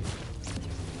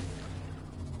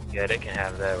 Yeah, they can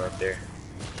have that right there.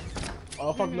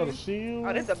 Oh, fuck another shield.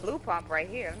 Oh, there's a blue pump right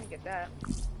here. Let me get that.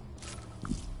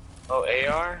 Oh,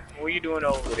 AR? What are you doing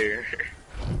over there?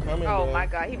 Come in, Oh bro. my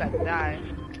god, he about to die.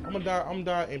 I'm gonna die. I'm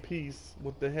gonna die in peace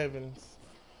with the heavens.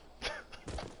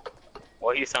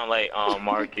 Well, you sound like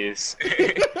Marcus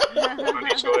from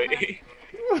Detroit.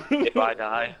 If I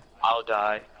die, I'll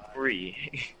die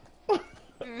free.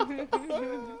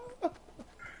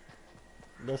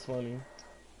 That's funny.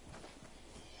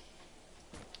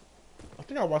 I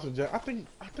think I watched Jazz. I think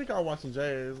I watched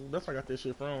Jazz. That's where I got this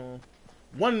shit from.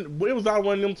 It was out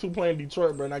one of them two playing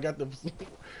Detroit, bro, and I got the.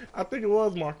 I think it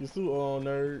was Marcus too,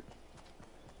 nerd.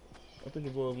 I think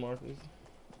it was Marcus.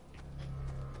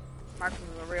 Marcus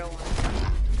is a real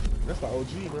one. That's the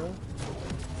OG, bro.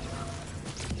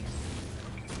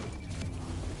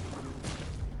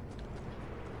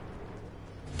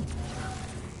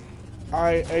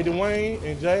 Alright, hey Dwayne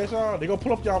and Jazz, y'all, they gonna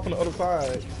pull up y'all from the other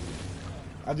side.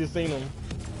 I just seen them.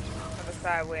 Other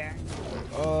side where?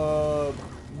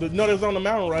 No, that's on the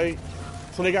mountain, right?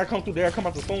 So they gotta come through there, come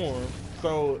out the storm.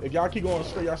 So if y'all keep going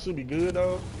straight, y'all should be good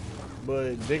though.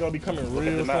 But they gonna be coming Look at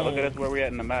real the map. Look soon. at us where we're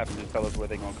at in the map and just tell us where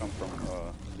they're gonna come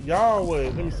from. Y'all,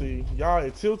 wait, let me see. Y'all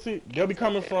at Tilted, they'll be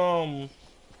coming from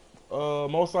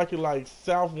most likely like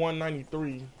South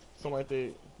 193, something like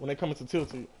that. When they come into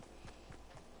Tilted.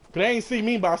 Cause they ain't see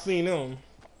me, but I seen them.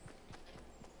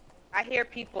 I hear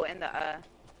people in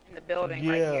the building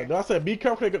right Yeah, here. I said be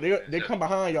careful. They come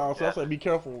behind y'all, so I said be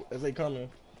careful as they coming.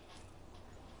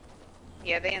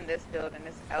 Yeah, they in this building,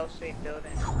 this L-shaped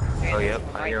building. Oh, They're in yep,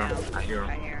 this one I hear right 'em. now. I hear 'em.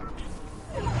 I hear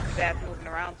 'em. Dad's moving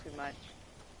around too much.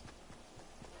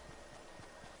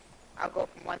 I'll go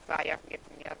from one side, y'all can get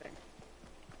from the other.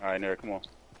 Alright, Nerd, come on.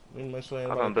 Let me make sure I'm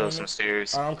anybody gonna build coming. some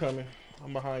stairs. Alright, I'm coming.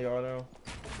 I'm behind y'all now.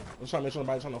 I'm trying to make sure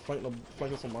nobody's trying to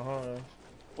flank us from behind.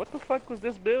 What the fuck was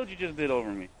this build you just did over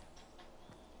me?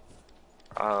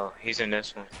 Oh, he's in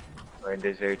this one. Right at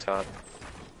this very top.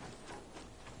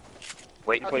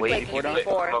 Wait, Okay, wait, wait, C4 down.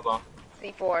 C4. Come on.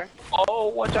 C4. Oh,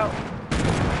 watch out.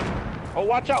 Oh,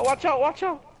 watch out, watch out, watch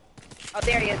out! Oh,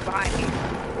 there he is behind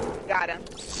me. Got him.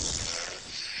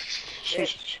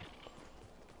 Shit.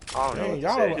 I don't know Dang, what to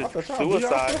y'all, say. I thought y'all blew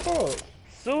Suicide. yourself up.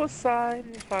 Suicide.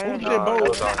 If I Who am did not- both? It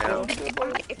was on him.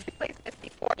 If you play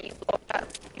 64, you blow up.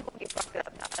 You will get fucked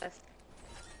up, not us.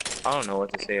 I don't know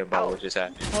what to say about what just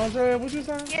happened. Andre, what you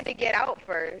say? He had to get out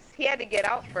first. He had to get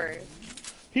out first.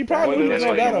 He probably knew he was wait,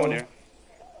 gonna wait, die you on though. there?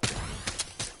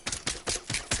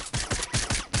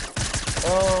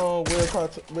 Oh,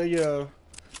 well, yeah.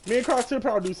 Me and Cartier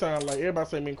probably do sound like, everybody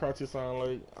say me and Cartier sound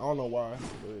like, I don't know why.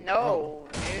 But No,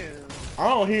 I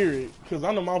don't hear it, because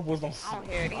I know my voice don't, I don't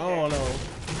hear it I either. don't know.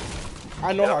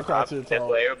 I know how Cartier That's talk.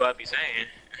 what everybody be saying.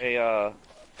 Hey,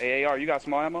 AAR, you got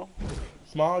small ammo?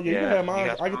 Small? Yeah, you can Yeah, have mine. you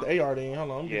got I get the small? AR then.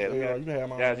 Hold on, let me Yeah, get let me the AR. get- You can have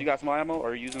mine. Daz, you got small ammo? Or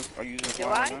are you using Do small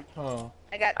I? ammo? Huh.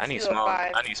 I got I need 2 small. of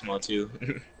 5. I need small too.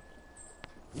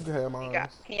 You can have mine. Can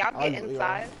y'all I get use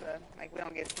inside? So, like, we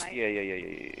don't get sniped?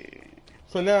 Yeah.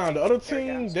 So now, the other There we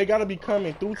go. team, they gotta be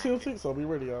coming through Tilted, so be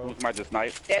ready, y'all. Who's might just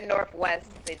snipe? They're northwest.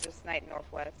 They just sniped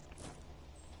northwest.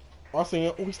 I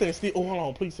seen, we staying still. Oh, hold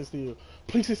on, please stay still.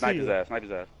 Please stay Snipe his still. ass, snipe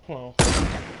his ass. Hold on.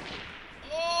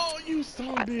 Oh, you son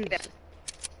of I a see bitch. them.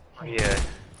 Yeah.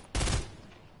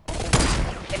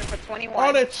 Hit him for 21.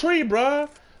 Oh, that tree, bruh.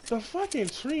 The fucking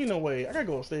tree in the way. I gotta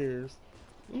go upstairs.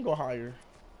 Let me go higher.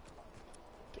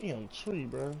 Damn tree,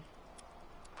 bruh.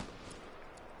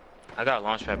 I got a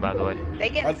launch pad, by the way. They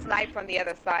getting sniped from the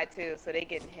other side too, so they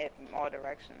getting hit from all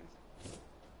directions.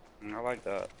 I like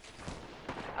that.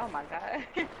 Oh my god.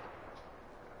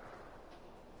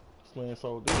 This man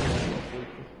so this man so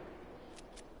freaky.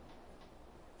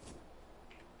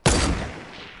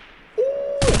 Ooh,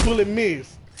 that bullet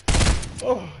missed.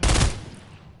 Oh.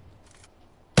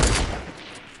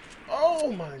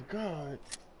 Oh my god.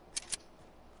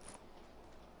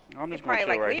 I'm He's just gonna probably chill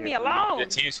like, right leave me here. alone. The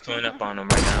team's pulling up on them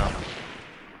right now.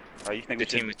 You think The we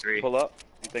team should of 3. pull up?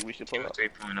 You think we should Team pull of up? 3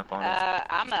 pulling up on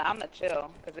them. I'm a chill,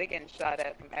 because they getting shot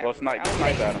at from everywhere. Well, snipe I don't at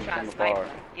think them he's trying from to snipe afar.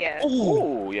 them. Yeah.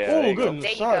 Ooh, yeah. Oh, there you go. good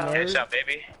There you shot, go. nerd. Headshot,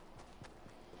 baby.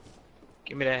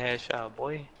 Give me that headshot,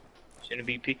 boy. Shouldn't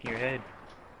be peeking your head.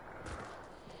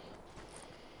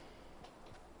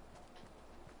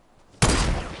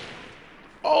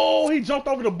 Oh, he jumped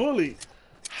over the bullet.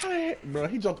 How the heck, bro?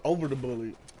 He jumped over the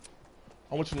bullet.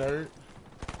 I want you, nerd.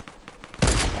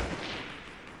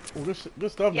 Oh,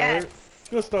 good stuff, Yes. nerd.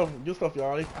 Good stuff,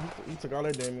 y'all. He took all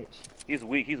that damage. He's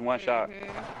weak. He's one shot.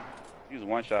 He's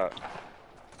one shot.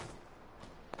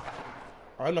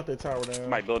 I knocked that tower down.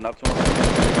 Somebody building up to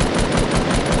him.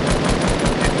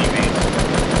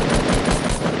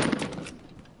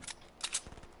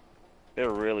 They're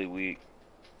really weak.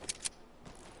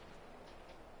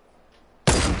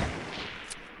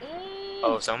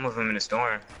 Oh, some of them in the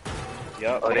storm.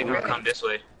 Yep. Oh, they gonna come this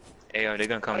way. Hey, they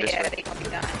gonna come Oh this yeah, way. they gonna be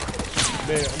done.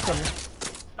 Man, I'm coming.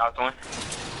 Knocked one.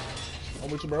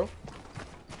 I'm with you, bro.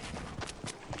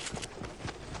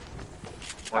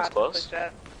 One's About to close. push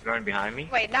up. Running behind me.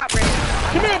 Wait, not really.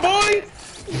 Come here, boy!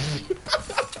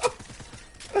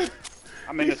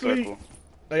 I'm in He the sleep. circle.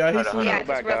 Yeah, he's Hold on, sweet. Yeah, I Go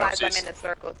back, just realized guys. I'm in the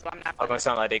circle, so I'm not. I'm gonna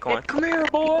sound like they going. Come here,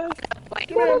 boy. Like,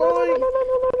 Come here, boy!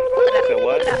 I said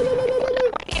what?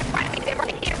 They're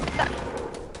right here.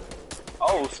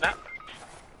 Oh, snap.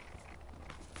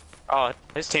 Oh,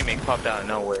 his teammate popped out of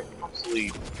nowhere.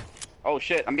 Sleep. Oh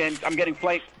shit! I'm getting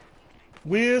flanked.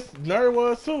 Wiz, nerd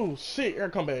was too. Shit, here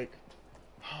come back.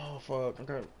 Oh fuck.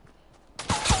 Okay.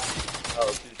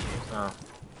 Oh,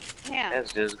 Yeah.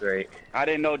 that's just great. I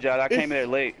didn't know, Jad. I It's- came there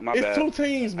late. My It's bad. 2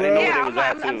 teams, I didn't know bro. where they Yeah, was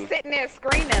at, I'm too. sitting there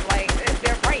screaming like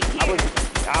they're right here.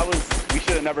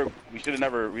 We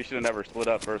should have never split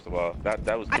up. First of all,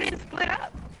 that was. I didn't split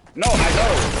up. No, I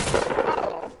know.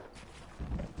 Oh.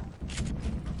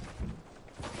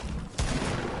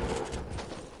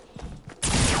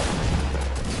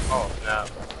 Oh, no.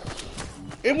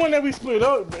 It wasn't that we split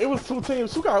up. It was 2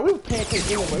 teams. We was pancake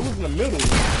anyway. It was in the middle.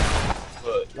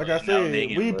 Look, Like I now said,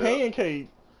 Megan, we bro. pancake.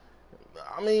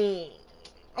 I mean,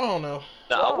 I don't know.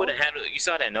 No, I Whoa. would have handled. You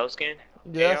saw that no skin?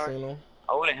 Yeah, AR? I seen them.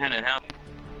 I would have handled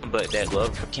him, but that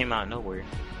glove came out of nowhere.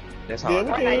 That's how Yeah, I we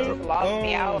got can. Fortnite it. just logged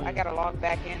me out. Um, I gotta log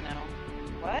back in now.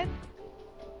 What?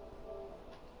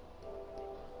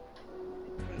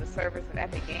 From the servers of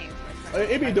Epic Games.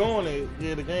 It be doing it.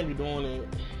 Yeah, the game be doing it.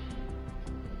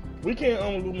 We can't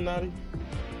Illuminati.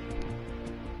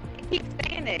 Keep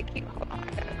saying it. Hold on. I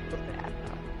gotta close the app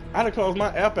now. I had to close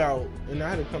my app out and I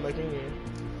had to come back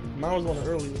in. Mine was on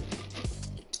earlier.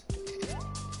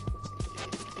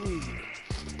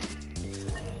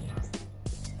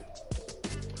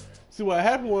 See what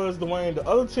happened was Dwayne, the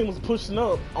other team was pushing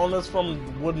up on us from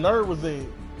where Nerd was at,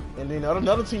 and then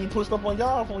another team pushed up on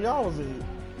y'all from where y'all was at.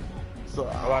 So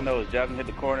All I know is Jasmine hit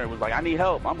the corner and was like, "I need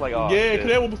help." I'm like, "Oh." yeah, shit. cause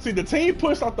they would see the team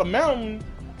pushed off the mountain,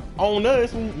 on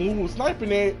us when we were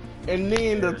sniping it, and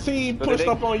then the team So pushed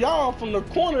up on y'all from the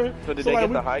corner. So did they like,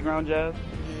 get the high ground, Jazz?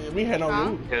 Yeah, we had no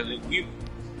loot.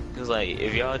 Cause like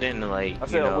if y'all didn't like, I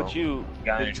said, what you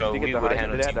got in trouble, we would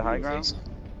have had the high ground.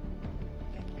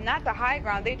 Not the high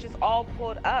ground. They just all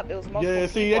pulled up. It was multiple Yeah,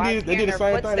 see, people. they did the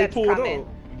same thing. They pulled up.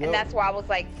 And that's why I was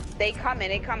like, they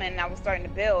coming, and I was starting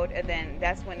to build, and then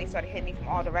that's when they started hitting me from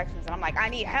all directions, and I'm like, I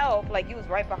need help. Like, you was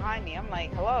right behind me. I'm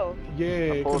like, hello.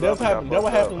 Yeah, because that was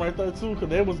happening right there too. Because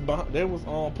they was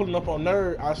pulling up on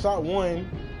Nerd. I shot one,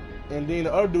 and then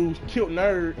the other dude killed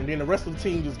Nerd, and then the rest of the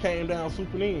team just came down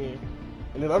swooping in,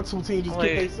 and then the other two teams just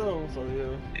killed themselves. So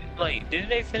yeah. Like, didn't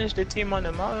they finish the team on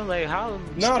the mountain? Like, how?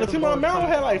 No, the team on the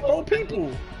mountain had like 4 people.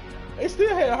 They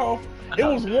still had half. It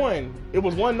was one. It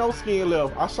was one no skin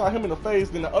left. I shot him in the face.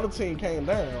 Then the other team came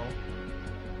down.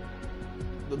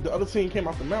 The other team came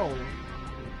off the mountain.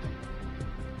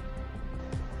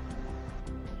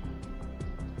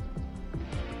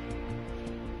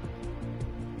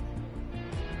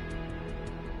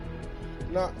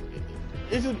 Nah,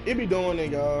 it be doing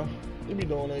it, y'all. It be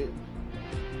doing it.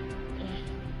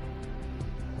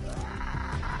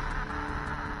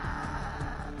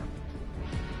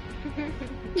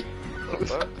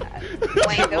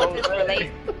 Wayne, don't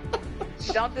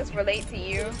this relate to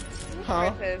you?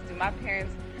 Huh? Because my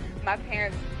parents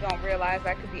don't realize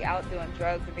I could be out doing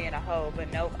drugs and being a hoe,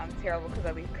 but nope, I'm terrible because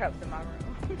I leave cups in my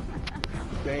room.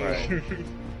 Damn. Right.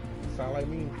 Sound like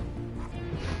me.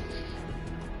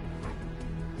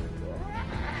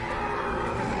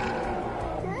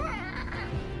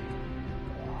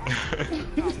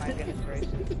 Oh my goodness gracious.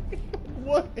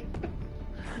 What?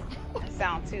 That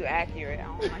sounds too accurate. I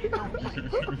don't like it.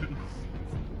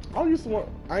 I used to want,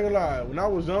 I ain't gonna lie, when I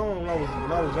was young, when I was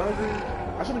younger,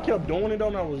 I should have kept doing it though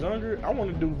when I was younger. I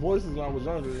wanted to do voices when I was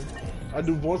younger. I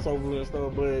do voiceovers and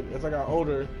stuff, but as I got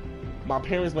older, my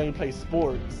parents made me play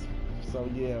sports. So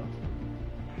yeah.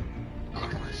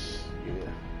 Gosh, yeah.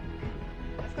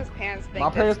 That's because parents think my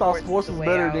parents thought sports was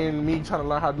better than me trying to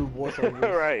learn how to do voiceovers.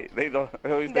 Right. They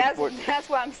always think sports. That's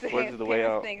what I'm saying. Sports is the way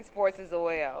out. Think sports is the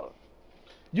way out.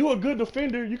 You a good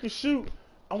defender, you can shoot.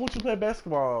 I want you to play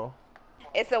basketball.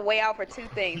 It's a way out for 2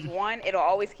 things. 1, it'll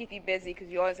always keep you busy because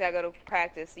you always gotta go to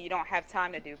practice, so you don't have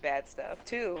time to do bad stuff.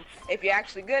 2, if you're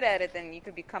actually good at it, then you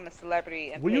could become a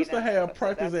celebrity. And we used to have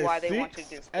practice at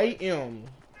 6 a.m.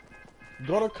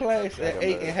 Go to class at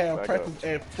 8 and have practice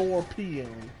at 4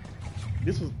 p.m.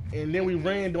 This was, and then we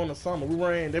ran during the summer.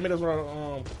 They made us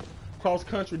run cross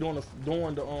country during the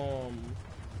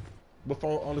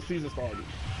before the season started.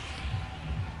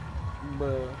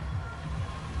 But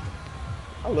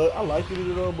I liked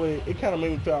it though, but it kind of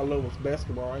made me feel I love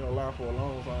basketball. I ain't gonna lie, for a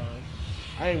long time.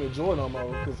 I ain't enjoy it no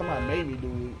more because somebody made me do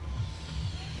it.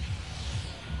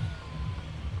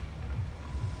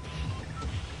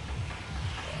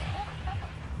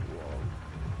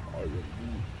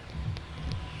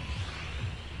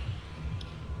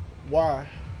 Why?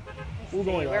 Where we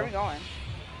going? Where are we going?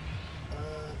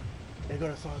 They go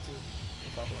to Salty.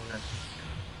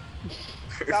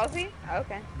 Salty?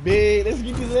 Okay. Big, let's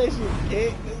get this action.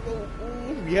 Hey, let's go.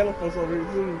 Ooh, be hella folks over here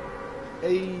too.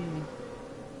 Hey.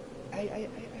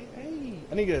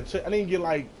 I need to get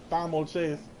like 5 more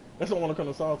chests. That's what I want to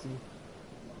come to Salty.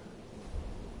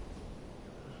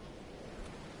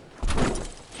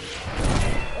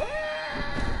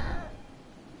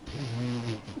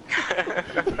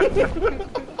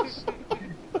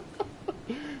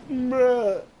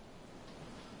 Bruh.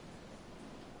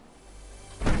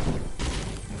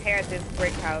 Here at this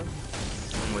brick house.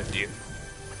 I'm with you.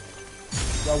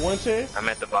 Got 1 chest? I'm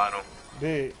at the bottom.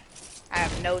 Big. I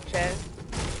have no chest.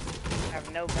 I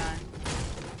have no gun.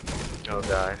 Oh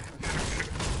god.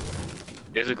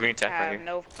 There's a green tap I right have here.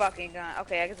 no fucking gun.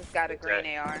 Okay, I just got a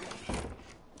green AR.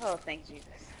 Oh, thank Jesus.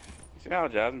 See how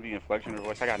Jasmine be inflection in her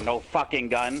voice? I got no fucking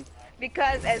gun.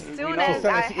 Because as soon as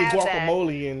I have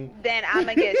guacamole and then I'm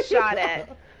gonna get shot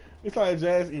at. It's like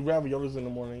Jazz eat raviolis in the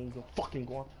morning. You go fucking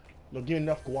guac. No, get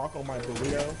enough guac on my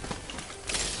burrito.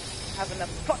 Have enough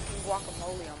fucking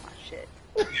guacamole on my shit.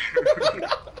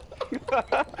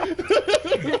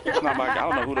 That's not my. I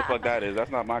don't know who the fuck that is.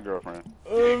 That's not my girlfriend.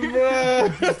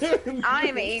 I don't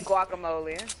even eat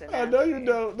guacamole. I know you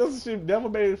don't. That's shit. Never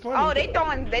made it funny. Oh, they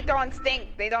throwing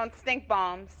stink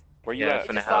bombs. Where you at? at?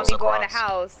 From the Saw house me go in the across.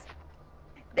 house.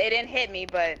 They didn't hit me,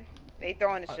 but they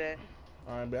throwing the shit.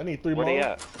 Alright, but I need 3 more. Where they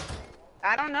at?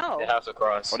 I don't know. The house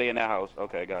across. Oh, they in that house.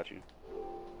 Okay, got you.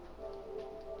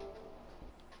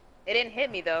 It didn't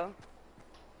hit me though.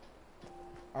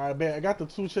 Alright, man. I got the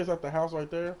 2 chests at the house right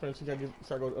there. Friends, you gotta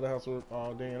go to the other house.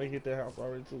 Oh, damn. They hit that house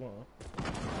already too, huh?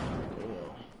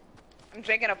 I'm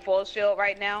drinking a full shield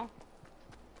right now.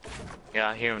 Yeah,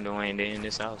 I hear him doing it in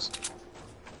this house.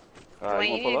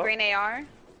 Dwayne, you need a green AR?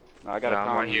 No, I got Yeah, a I'm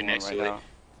right common here one next right to it. now.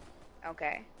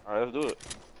 Okay. Alright, let's do it.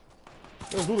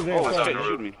 Let's do the damn Oh What's on shit, the thing.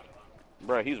 shoot roof? me.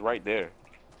 Bruh, he's right there.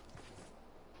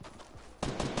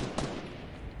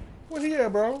 Where he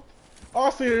at, bro? Oh, I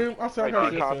see him. I see. I Right, can't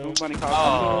green see costume, him. bunny I costume. see him.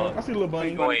 Oh, I see little bunny.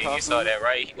 Pink bunny Dwayne, you saw costume. that,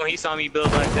 right? When he saw me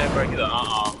build like that, bro, he's like,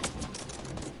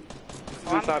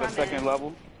 He's inside the second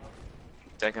level.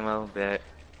 Second level, bet.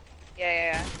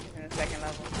 Yeah. He's in the second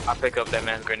level. I pick up that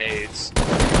man's grenades.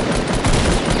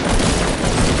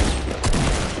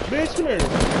 Bitch, come here.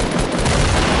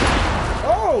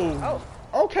 Oh.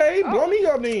 Okay, blow me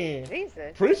up then.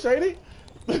 Jesus. Appreciate it.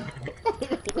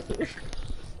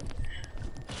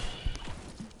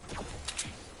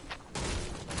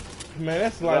 Man,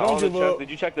 that's like, don't give up. Did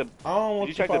you check the I don't want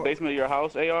Did you check the basement of your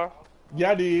house, AR?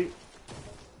 Yeah, I did.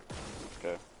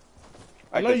 Okay.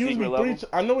 I Like know the it used to secret be level? three.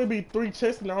 I know it'd be 3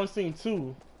 chests, and I only seen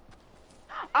 2.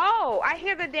 Oh, I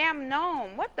hear the damn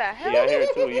gnome. What the hell? Yeah, I hear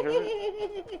it too. You heard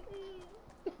it?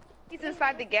 He's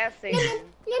inside the gas station.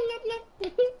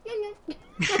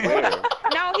 Where?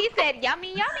 No, he said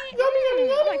yummy, yummy.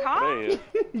 Yummy. I'm like, huh? There he is.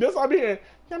 That's what I be hearing.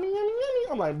 Yummy.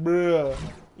 I'm like, bruh,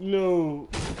 no.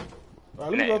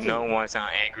 Let me go to. No one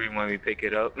sound angry when we pick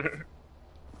it up. It's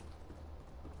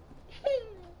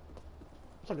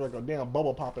like a damn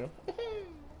bubble popping.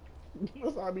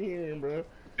 That's what I be hearing, bruh.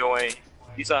 Dwayne,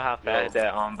 you saw how fast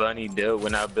that bunny did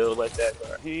when I build like that,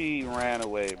 bro? He ran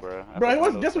away, bro.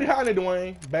 Bro, guess what he hiding in,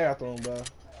 Dwayne? Bathroom, bro.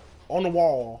 On the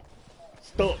wall.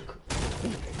 Stuck.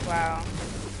 Wow.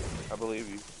 I believe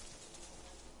you.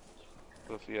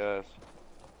 Pussy ass.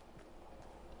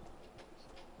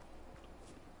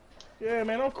 Yeah,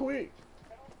 man, don't quit.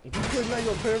 If you quit now,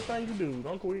 your first thing you do.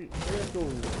 Don't quit. Let's go.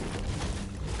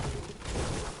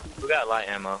 We got light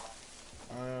ammo.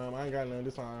 I ain't got none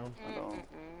this time. I don't.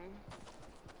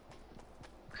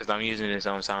 Cause I'm using this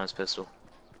on silence pistol.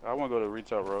 I want to go to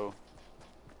retail row.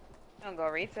 You wanna go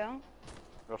retail?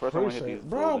 Well, first I want to hit these.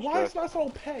 Bro, full why it's distress. not so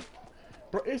packed?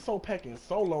 Bro, it's so packing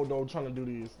solo though trying to do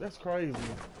this. That's crazy.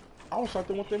 I was shot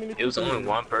there with them many people. It was only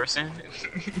one person.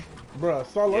 Bro,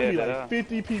 solo Yeah, be like yeah.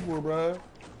 50 people, bro.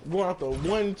 Going after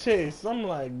one chest. I'm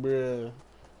like, bro.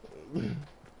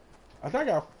 I think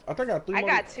I got 3 I more.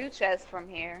 got 2 chests from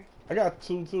here. I got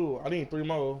 2 too. I need 3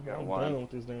 more. Got I'm 1. done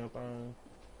with this damn thing.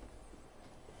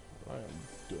 I am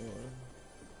done.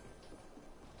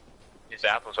 It's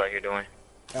apples right here, Dwayne.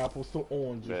 Apples to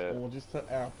oranges. Yeah. Oranges to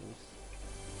apples.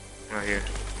 Right here.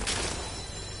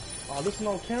 Oh, this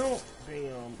no count?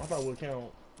 Damn, I thought it would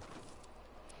count.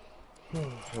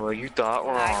 Well, you thought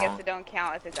No, I guess wrong. it don't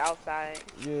count if it's outside.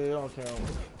 Yeah, it don't count.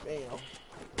 Damn.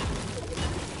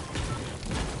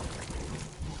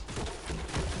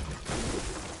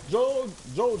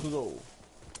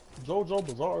 JoJo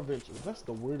Bizarre Adventures. That's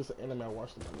the weirdest anime I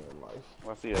watched in my damn life.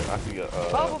 I see a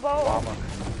Bubble llama.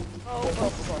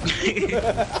 You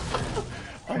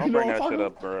Don't know bring what that I'm shit talking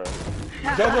up, bro.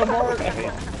 JoJo Mark.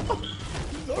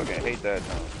 Fucking hate that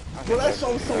though. Bro, that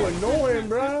show's so annoying,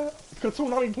 bro. Cause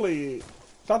Toonami played it.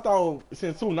 So I thought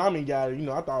since Toonami got it, you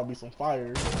know, I thought it'd be some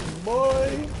fire.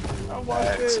 Boy, I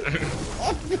watched it.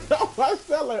 I watched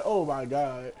that like, oh my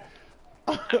god.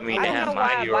 I mean, I they don't have know My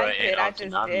why I Hero liked and it. I just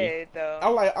Tsunami. did though.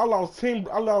 I lost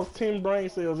 10 brain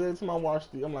cells every time I watched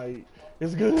it. I'm like,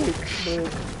 it's good, but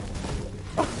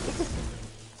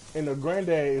and the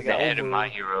granddad is They added over. My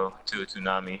Hero to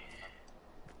Tsunami.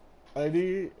 I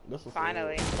did. That's what's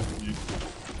Finally. up.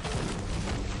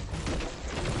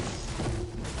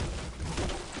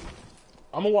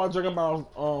 I'm gonna watch Dragon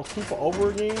Ball Super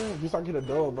over again, just so I can get a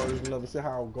dub version of it. See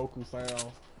how Goku sounds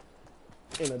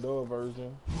in a dub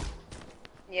version.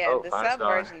 Yeah, Oh, the 5 sub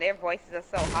star. version, their voices are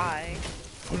so high.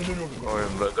 But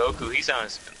Goku, he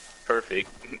sounds perfect,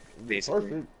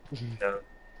 basically. Perfect. So,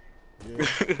 Yeah.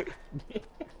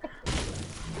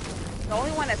 The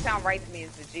only one that sounds right to me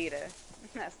is Vegeta.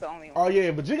 That's the only one. Oh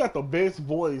yeah, but you got the best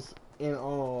voice in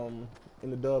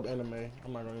the dub anime.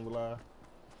 I'm not gonna even lie.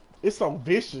 It's so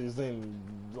vicious and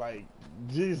like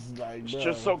just like. It's bruh.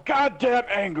 just so goddamn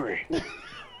angry.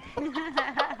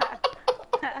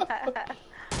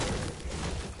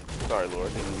 Sorry,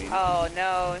 Lord. Didn't mean. Oh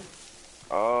no,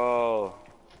 Oh.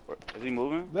 Is he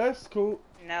moving? That's cool.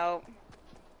 no,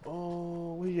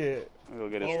 Oh, we at? Let me go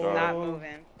get his Oh. he's scar. not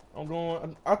moving. I'm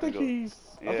going. I think Go. he's.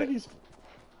 I Yeah. think he's.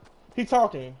 He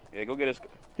talking. Yeah, go get his.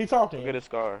 He Go talking. get his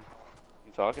scar.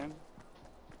 You talking?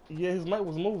 Yeah, his mic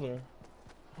was moving.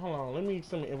 Hold on, let me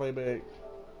send me invite back.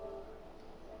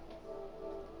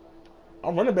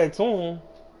 I'm running back to him.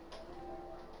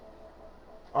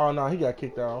 Oh no, he got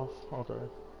kicked off. Okay.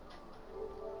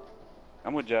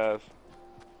 I'm with Jazz.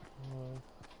 Uh,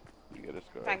 You get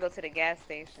Let's go. Trying to go to the gas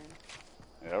station.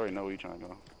 Yeah, I already know where you trying to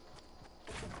go.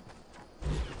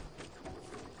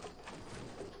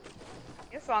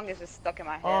 This song is just stuck in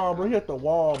my head. Oh, bro, he hit the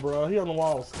wall, bro. He on the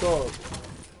wall, stuck.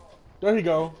 There he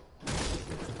go.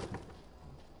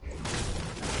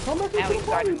 Come back Now into he's the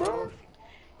party, starting to bro. move.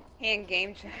 He in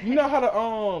game chat. You know how to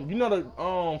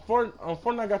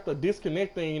Fortnite got the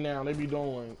disconnect thing now. They be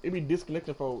doing. It be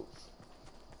disconnecting folks.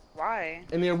 Why?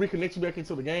 And then reconnect you back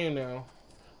into the game now.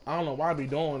 I don't know why I be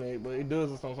doing it, but it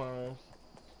does it sometimes.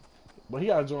 But he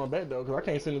gotta join back though, cause I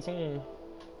can't send it to him.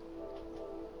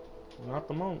 Not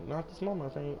this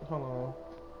moment, I think. Hold on.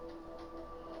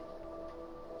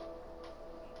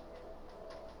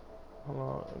 Hold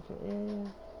on. Okay.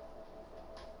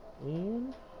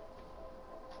 In.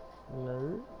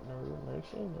 Nerd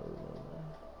nation.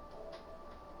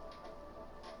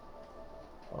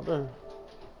 Oh, there.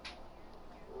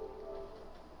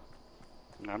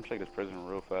 I'm checking this prison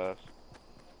real fast.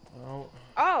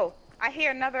 Oh, I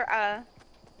hear another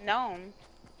gnome.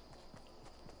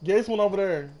 Yeah, it's one over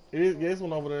there. It is. Yeah, it's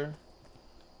one over there.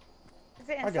 Is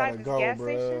it I inside gotta this go, gas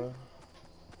bruh. station?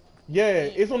 Yeah,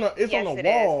 it's on the Yes, on the it is.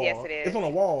 wall. Yes, it is. It's on the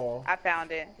wall. I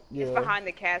found it. Yeah. It's behind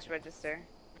the cash register.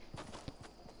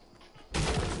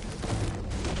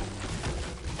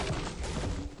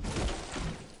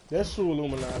 That's true,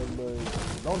 Illuminati,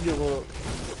 but don't give up.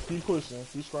 Keep pushing.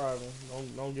 Keep striving.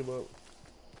 Don't give up.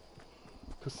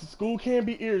 Cause school can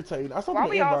be irritating. I saw Why the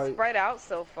we all invite. spread out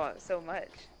so much?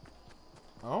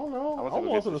 I don't know. I was I'm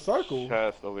going to the circle.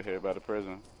 Chest over here by the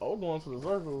prison. I was going to the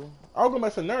circle. I was going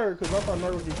back to Nerd because I thought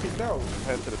Nerd would get kicked out. I'm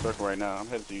heading to the circle right now. I'm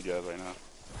heading to you guys right now.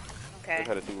 Okay. Just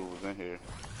had to see what was in here.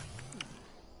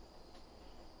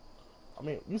 I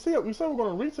mean, you said we're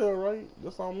going to retail, right?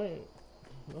 That's all I meant.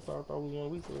 That's how I thought we were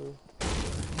going to retail.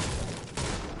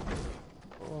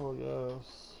 Oh,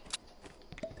 yes.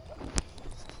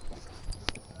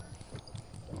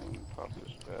 Pop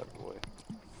this bad boy.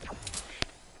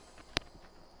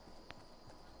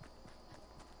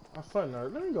 I saw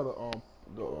Nerd. Let me go to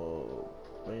the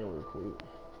thing real quick.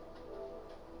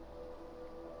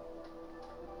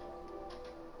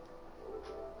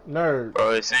 Nerd.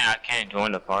 Bro, it's saying I can't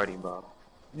join the party, bro.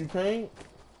 You can't?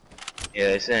 Yeah,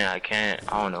 it's saying I can't.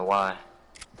 I don't know why.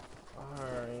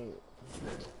 Alright.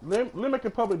 Let me make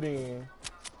it public then.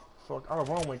 Fuck, I don't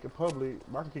want to make it public.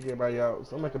 But I can kick everybody out,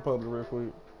 so I'll make it public real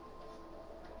quick.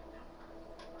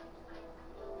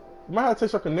 You might have to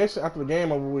test your connection after the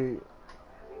game over with.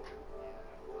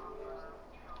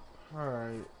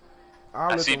 Alright.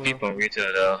 I see people in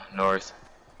retail though, north.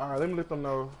 Alright, let me let them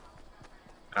know.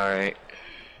 Alright.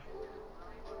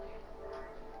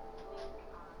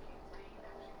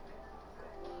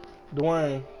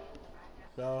 Dwayne.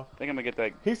 Y'all. I think I'm gonna get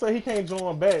that. He said he can't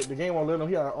join back. The game won't let him.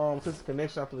 He got test his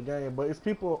connection after the game. But it's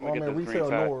people in retail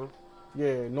north.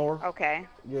 Yeah, north. Okay.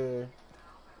 Yeah.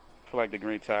 For like the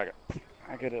green tag,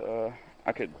 I could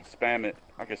spam it.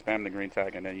 I could spam the green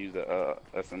tag and then use the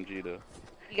SMG to.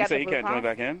 You said he can't join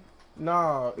back in?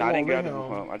 Nah, I didn't grab the blue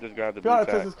pump. I just grabbed the blue tag.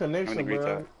 tag. Test his connection, the green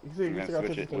bro. tag. He said he got to switch test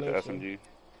his it with the connection. SMG.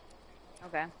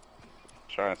 Okay.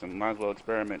 Try some. Might as well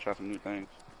experiment. Try some new things.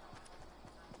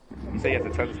 You say you have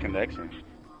to test his connection.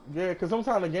 Yeah, because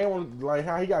sometimes the game won't, like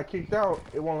how he got kicked out,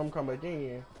 it won't let him come back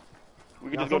in. We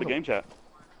can just go to game chat.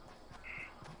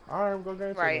 Alright, we'll go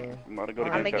game chat. Right. Then. I'm about to go to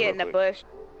I'm game gonna chat get in the real bush.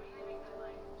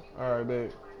 Alright,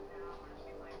 bet.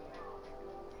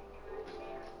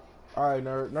 Alright,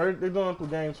 nerd. They're going through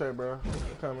game chat, bro.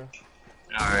 They're coming.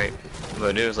 Alright.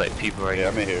 But there's like people right Yeah,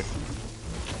 here. I'm in here.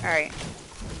 Alright.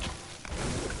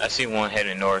 I see one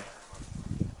heading north.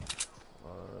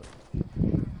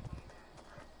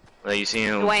 Like you see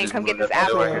him. Dwayne, come get this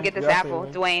apple. door. Come get this Yeah, I apple. see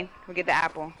him. Dwayne, come get the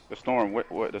apple. The storm.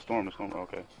 What? The storm.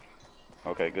 Okay.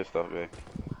 Okay. Good stuff, babe.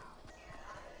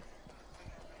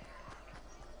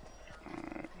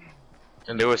 Alright.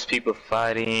 And there was people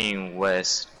fighting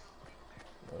west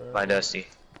by Dusty.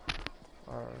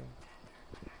 Alright.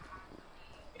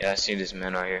 Yeah, I see this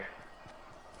man right here.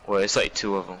 Well, it's like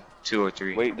two of them, 2 or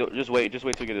 3. Wait. Just wait till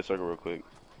you get a circle real quick.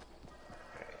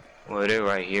 Well, they're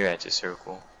right here at the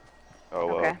circle. Oh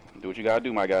well. Okay. Do what you gotta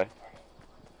do, my guy.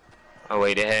 Oh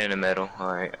wait, they had in the middle.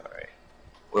 Alright.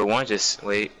 Well, one just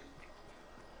wait.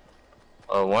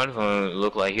 One of them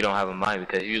looked like he don't have a mic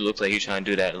because he looks like he's trying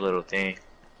to do that little thing.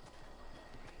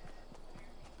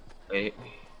 Wait.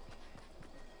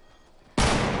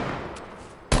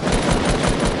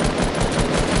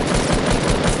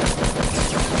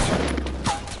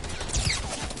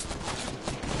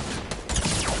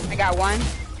 I got one.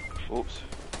 Oops.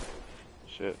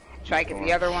 Shit. Try to get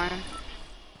the other one.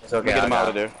 It's Let me okay. get him I out got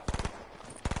of there.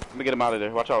 Let me get him out of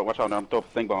there. Watch out now. I'm throwing a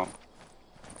thing bomb.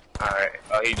 Alright.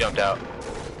 Oh, he jumped out.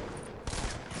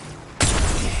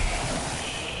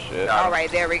 Shit.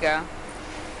 Alright, there we go.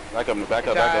 Back up, back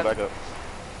up, back up, back up.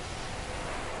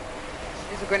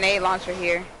 There's a grenade launcher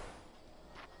here.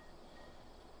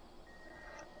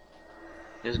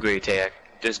 This great tag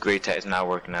is not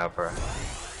working out, bro.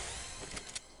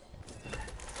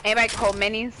 Anybody hold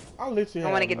minis? I'll let you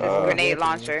I want to get this grenade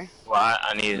launcher. Well,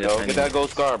 I need it. Get that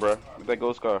gold scar, bro. Get that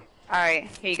gold scar. Alright,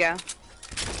 here you go.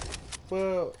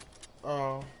 Well,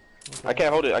 okay. I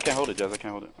can't hold it. I can't hold it, Jazz. I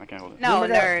can't hold it. I can't hold it. No, Damn, I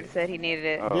got- nerd said he needed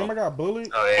it. Damn, I got bullets.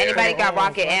 Oh, yeah. Anybody got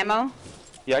rocket ammo?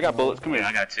 Yeah, I got bullets. Come here.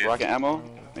 I got 2. Rocket ammo.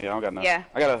 Yeah, I don't got none. Yeah.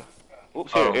 I got a.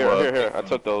 Oops, Oh, here, well. here. I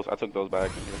took those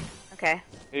back. Okay.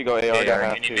 Here you go, AR. I Yeah, got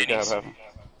half. mini Here, you got minis. half.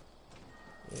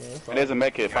 Yeah, And there's a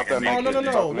med kit. Pop that Oh, med no,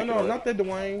 kit. no, not that,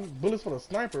 Dwayne. Bullets for the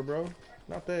sniper, bro.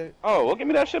 Not that. Oh, well, give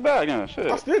me that shit back, then.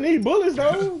 Shit. I still need bullets,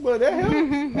 though, but that helps.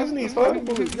 I just need sniper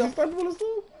bullets. You got sniper bullets,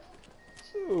 too?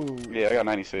 Shoot. Yeah, I got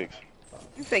 96.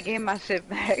 You said give my shit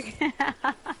back.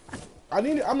 I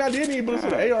did need bullets for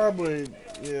the AR, but,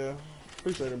 yeah.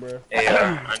 Appreciate it, bro. Hey,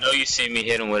 I know you see me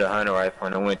hit him with a hunter rifle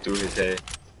and I went through his head.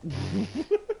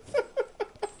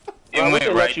 It went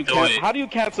right through it. How do you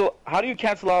cancel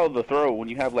out of the throw when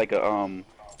you have like a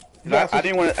I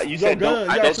didn't want to. You Your said gun,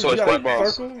 don't. you don't switch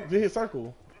weapons. circle? Did hit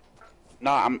circle?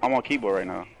 Nah, I'm on keyboard right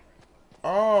now.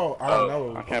 Oh, I don't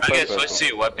know. I can't I press can switch circle. to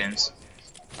your weapons.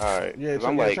 All right. Yeah, 'Cause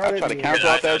I'm yeah, like, try I that try to then. cancel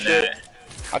Yeah, out that I've done shit. that.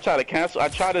 I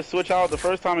tried to switch out the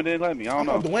first time it didn't let me. I don't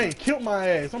know. Dwayne killed my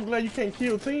ass. I'm glad you can't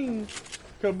kill teams.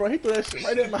 Cause bro, he threw that shit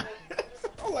right at my ass.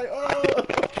 I'm like, oh,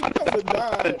 I would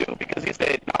die. Because he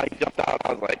said, nah, he jumped out.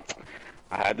 I was like,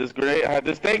 I had this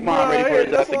steak mine ready for his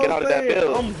ass That's to what get I'm out of that saying.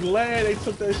 build. I'm glad they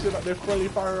took that shit out their friendly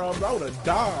firearms. I would have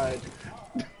died.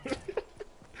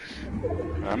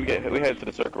 We headed to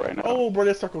the circle right now. Oh, bro,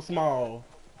 that circle small.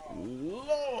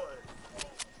 Lord.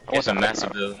 It's a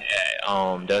massive build.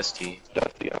 Yeah, Dusty.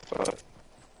 Dusty, I saw it.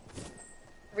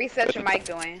 Reset your mic,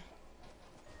 Dwayne.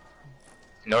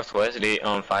 Northwest, they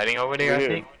fighting over there, I Here.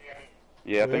 think.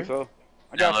 Yeah, I think so.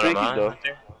 I got stankies though.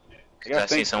 Cause I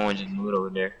see someone just moved over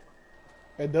there.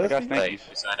 At I got Dusty? stankies. Like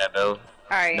beside that build.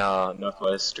 Alright. No,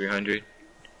 Northwest 300.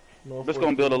 No, I'm just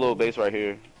gonna build a little base right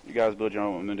here. You guys build your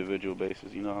own individual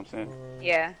bases. You know what I'm saying?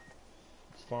 Yeah.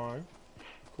 It's fine.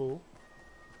 Cool.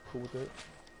 Cool with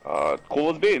that.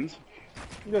 Cool as beans.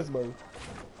 Yes, bro.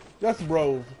 That's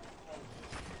bro.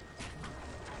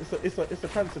 It's a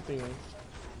kind of thing.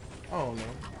 I don't know.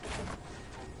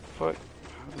 Fuck.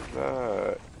 How is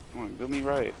that? Come on, do me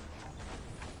right.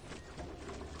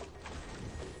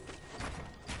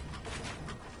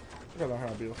 I gotta learn how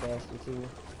to build faster too.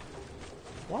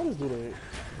 Why does do that?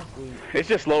 That's weird. It's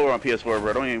just slower on PS4,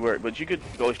 bro. Don't even worry. But you could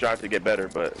go strive to get better,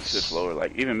 but it's just slower.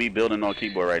 Like even me building on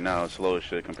keyboard right now is slow as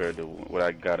shit compared to what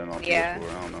I got on Yeah. PS4.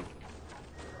 I don't know.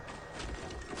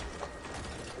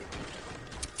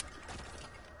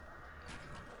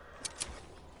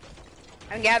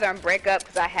 I'm gathering break up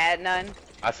because I had none.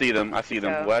 I see them.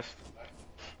 So-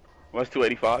 West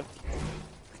 285.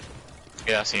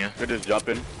 Yeah, I see him. They're just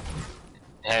jumping.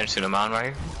 Heading to the mountain right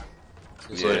here.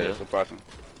 That's what it Yeah, is. apply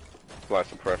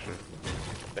some pressure.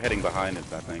 They're heading behind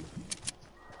us, I think.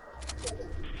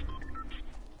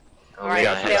 Oh, Alright,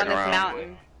 gotta stay turn on this around.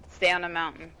 mountain. Stay on the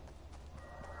mountain.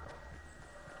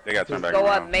 They got to turn Just back go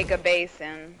around. up, make a base,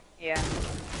 and yeah.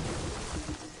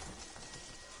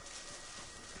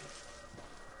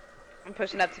 I'm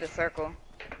pushing up to the circle.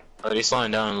 Oh, they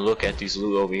slowing down and look at these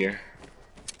loot over here.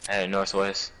 At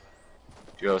Northwest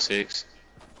 306.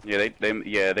 Yeah, they're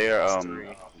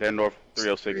north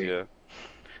 306. Three. Yeah,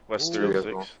 west Ooh.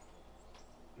 306.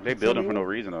 They build them for no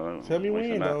reason though. Tell me Waste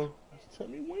when of maps. though. Tell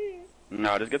me when.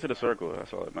 No, just get to the circle.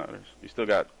 That's all that matters. You still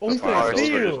got. Oh, he's fine standing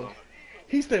soldiers. still.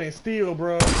 He's standing still,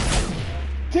 bro.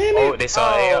 Damn Oh, it! they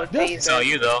saw Oh, they Jesus. saw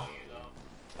you though.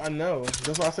 I know.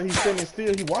 That's why I say he's standing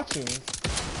still. He watching.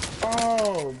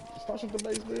 Oh, start shooting the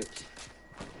base, bitch.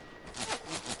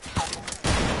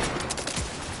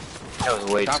 That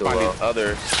was way Trying to too find low. these other.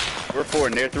 We're 4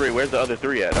 and they're 3. Where's the other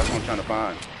 3 at? That's what I'm trying to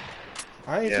find.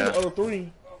 I ain't Yeah. seen the other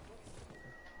three.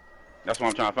 That's what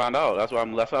I'm trying to find out. That's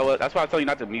why I tell you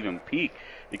not to even peek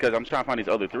because I'm trying to find these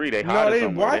other 3. They No, hiding they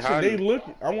somewhere. watching. They hiding.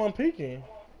 looking. I wasn't peeking.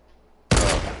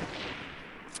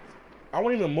 I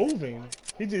wasn't even moving.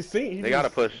 He just seen. He They just, gotta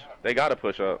push. They gotta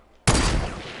push up.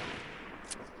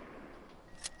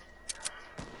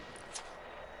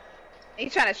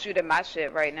 He's trying to shoot at my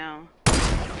shit right now.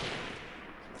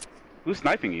 Who's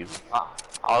sniping you?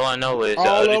 All I know is the All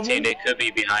other of team, them? they could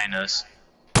be behind us.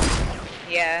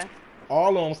 Yeah.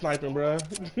 All of them sniping, bro.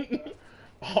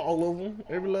 All of them.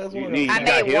 Every last You one. need- of I them.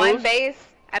 got made one heals? base.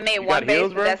 I made You one got base, heals,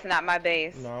 but bro? that's not my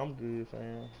base. No, I'm good,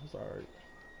 fam. It's alright.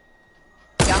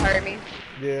 heard me.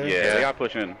 Yeah. Yeah, they got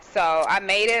pushing. So I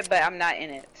made it, but I'm not in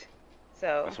it.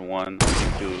 So That's 1,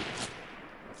 2.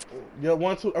 Yeah,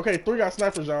 1, 2. Okay, 3 got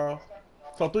snipers, y'all.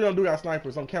 So 3 of them do got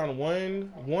snipers. I'm counting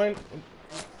 1, 1.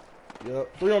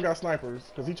 Yep, 3 of them got snipers.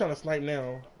 Because he trying to snipe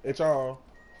now at y'all.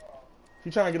 He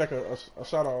trying to get like a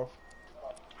shot off.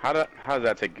 How does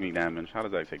that take me damage? How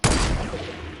does that take damage?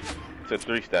 It's a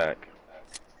 3 stack.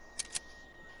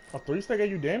 A 3 stack gave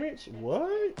you damage?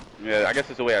 What? Yeah, I guess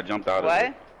it's the way I jumped out of it.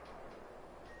 what?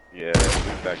 Yeah,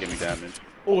 3 stack gave me damage.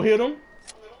 Oh, hit him.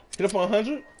 Hit him for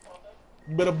 100.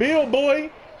 You better build, boy.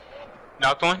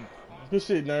 Knocked one. Good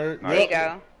shit, nerd. There you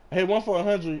go. I hit one for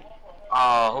 100.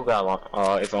 Oh, who got one?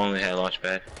 Oh, if I only had launch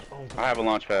pad. I have a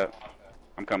launch pad.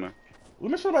 I'm coming.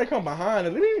 Let me somebody come behind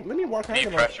and let me walk Need behind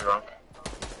him. pressure, bro.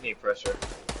 Need pressure.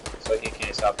 So he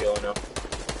can't stop healing up.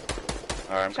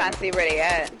 Alright, I'm Trying coming. to see where they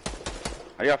at.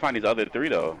 I gotta find these other 3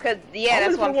 though. Cause yeah,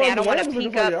 that's what I'm saying. I don't want to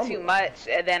peek up too much,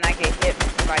 and then I get hit from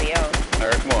somebody else.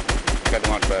 Alright, come on. I got the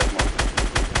launch pad. Come on.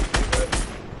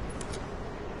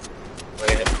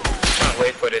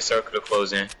 Wait for this circle to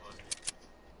close in.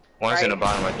 One's in the Right.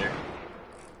 bottom right there.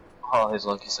 Oh, his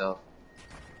lucky self.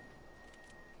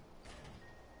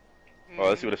 Well,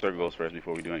 let's see where the circle goes first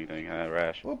before we do anything.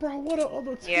 Rash. Well, bro, what are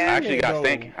other team? Yeah. I actually got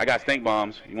stink. I got stink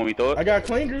bombs. You want me to throw it? I got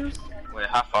clingers. Wait,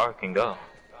 how far it can go?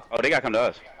 Oh, they gotta come to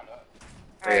us.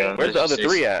 Right. Where's the other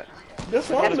 3 at? That's That's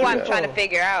what I'm looking trying to for.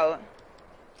 figure out.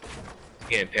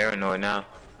 Getting paranoid now.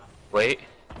 Wait.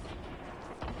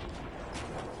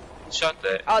 Shot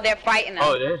that. Oh, they're fighting them.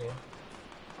 Oh, there you go.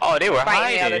 Oh, they were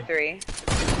Fighting the hiding. other 3.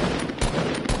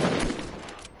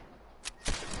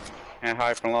 Can't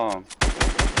hide for long.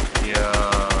 Yeah,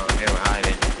 they were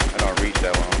hiding. I don't reach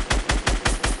that long.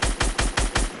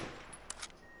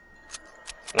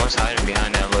 One's hiding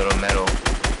behind that little metal.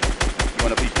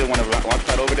 You still want to launch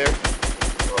pad over there?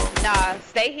 Oh, Nah,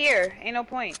 stay here. Ain't no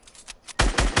point. I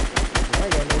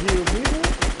ain't got no heals neither.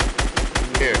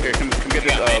 Here, come get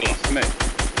got minis. this. Come in.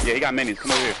 Yeah, he got minis.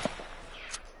 Come over here.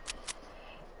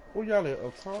 Who y'all at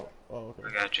up top? Oh, okay.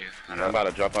 I got you. I'm about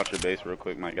to drop out your base real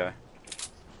quick, my guy.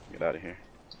 Get out of here.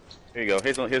 Here you go.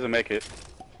 Here's a med kit.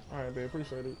 Alright, babe,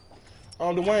 appreciate it.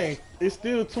 Dwayne, it's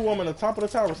still 2 of them on the top of the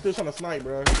tower still trying to snipe,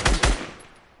 bro.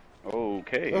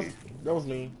 Okay. That was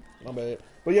me. My bad.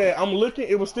 But yeah, I'm looking.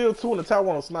 It was still 2 in the tower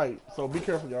on a snipe. So be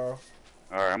careful, y'all.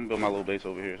 Alright, I'm gonna build my little base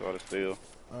over here so I can steal.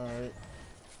 Alright.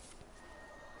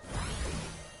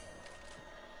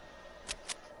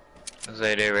 Looks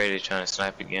like they're ready to try to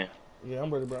snipe again. Yeah,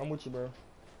 I'm ready, bro. I'm with you, bro.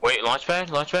 Wait, launch pad?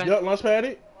 Launch pad? Yup, launch pad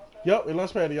it. Yup, they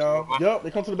launch pad it, y'all. Yup, they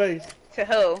come to the base. To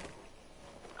who?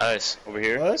 Us. Over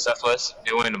here. What? Southwest.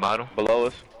 They were in the bottom. Below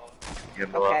us. Yeah,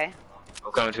 below. Okay.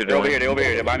 I'm coming to the They're over wing. here. They're over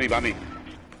here. They're by me. Alright,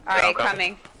 okay.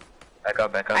 coming. Back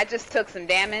up, back up. I just took some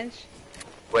damage.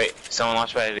 Wait, someone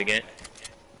launch pad it again.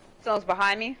 Someone's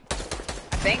behind me. I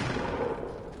think.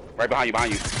 Right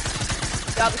behind you.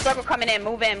 Y'all, the circle coming in.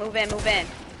 Move in, move in, move in.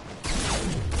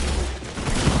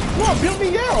 What? Built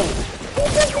me out. Who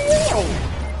built me out?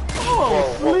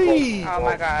 Oh, sleep. Oh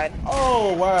my god.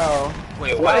 Oh, wow.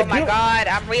 Wait, Oh what? my god.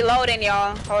 I'm reloading,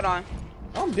 y'all. Hold on.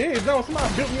 I'm dead. No,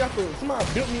 somebody built me out. Somebody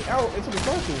built me out into the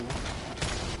circle.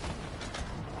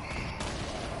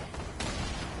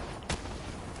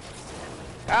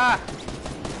 Ah.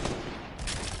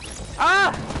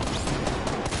 Ah.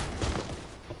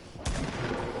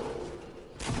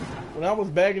 When I was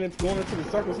bagging and going into the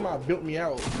circle, somebody built me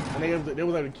out, and they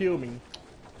was able to kill me.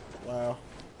 Wow.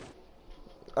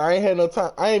 I ain't had no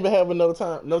time. I ain't even have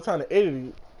no time to edit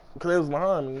it because it was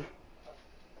behind me.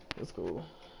 That's cool.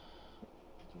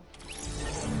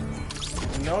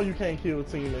 No, you can't kill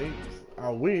teammates. I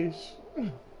wish.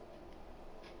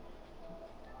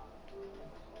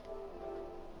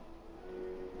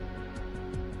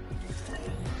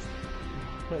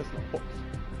 That's my fault.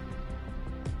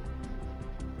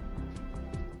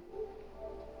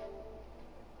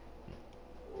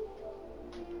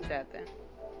 That then.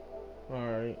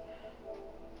 Alright.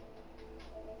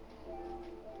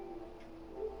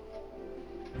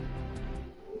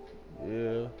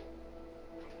 Yeah.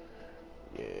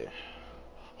 Yeah.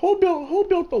 Who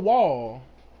built the wall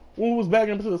when we was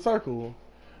backing into the circle?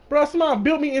 Bro, somebody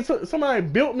built me into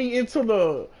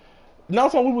the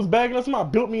not when we was backing up, somebody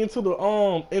built me into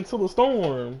the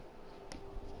storm.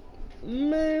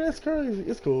 Man, that's crazy.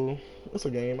 It's cool. It's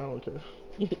a game, I don't care.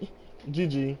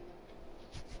 GG.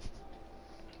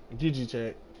 GG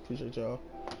chat. Appreciate y'all.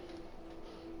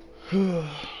 Yeah,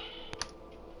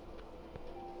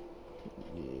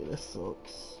 that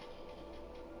sucks.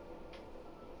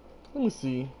 Let me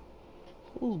see.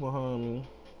 Who's behind me?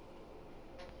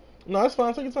 No, it's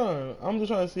fine. Take your time. I'm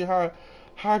just trying to see how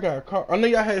How I got caught? I know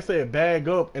y'all had said bag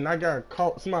up, and I got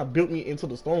caught. Somebody built me into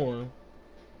the storm.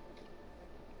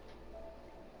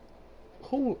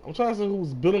 Who? I'm trying to see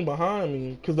who's building behind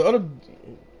me, cause the other.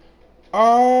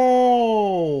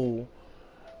 Oh.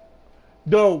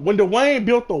 When Dwayne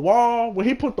built the wall, when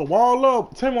he put the wall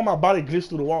up, tell me why my body glitched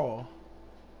through the wall.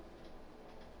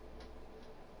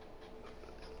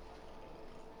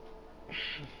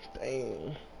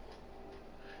 Damn.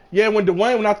 Yeah, when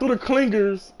I threw the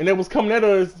clingers and it was coming at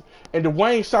us, and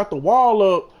Dwayne shot the wall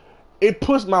up, it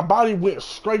pushed my body went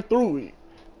straight through it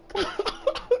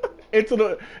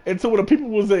into where the people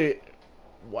was at.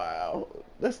 Wow,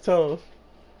 that's tough.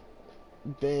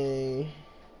 Dang.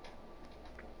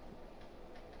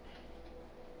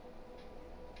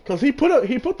 Cause he put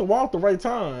the wall at the right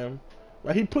time,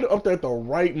 like he put it up there at the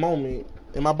right moment,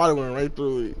 and my body went right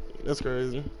through it. That's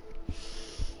crazy.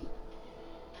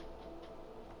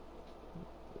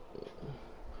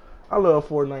 I love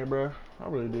Fortnite, bro. I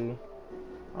really do.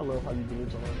 I love how you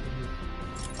glitch on it.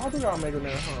 I think I'll make it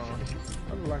now, huh? I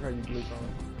just like how you glitch on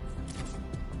it.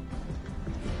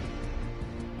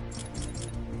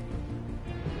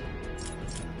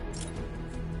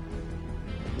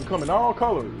 We come in all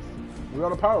colors. We are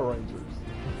the Power Rangers.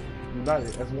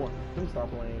 United as one. Let me stop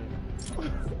playing.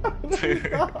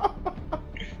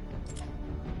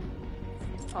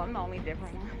 Oh, I'm the only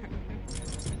different one.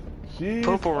 Jeez.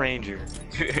 Purple Ranger.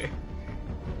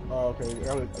 Oh, okay.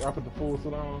 I put the full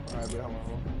suit on. Alright, bet, hold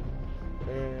on.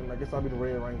 And I guess I'll be the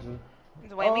Red Ranger.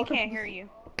 Dwayne, we can't hear you.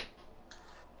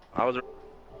 I was.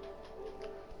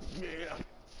 Yeah.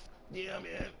 Yeah,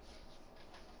 man.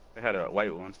 They had a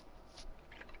white one.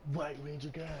 White Ranger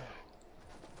guy.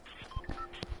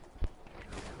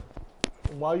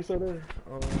 Why you say that?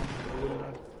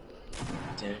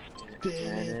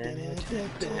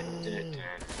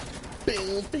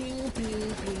 Bing, bing, bing, bing,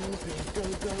 bing, go,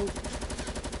 go.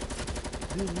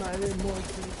 United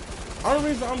Morphin. Only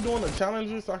reason I'm doing the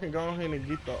challenges so I can go ahead and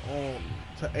get the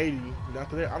to 80. And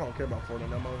after that, I don't care about Fortnite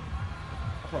no more.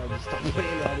 I'll probably just stop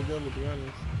playing it altogether, to be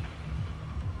honest.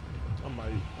 I might. I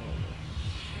don't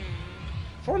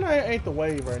know. Fortnite ain't the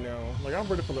wave right now. Like, I'm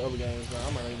ready for the other games now.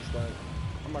 I might even start.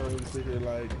 I might really sit here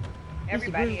like.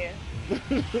 Everybody is.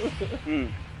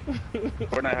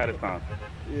 Fortnite had its time.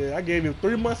 Yeah, I gave him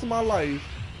 3 months of my life.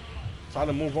 Try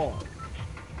to move on.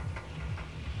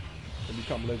 And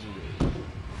become legendary.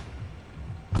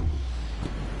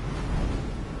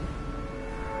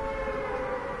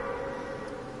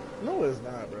 No, it's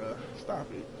not, bro. Stop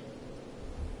it.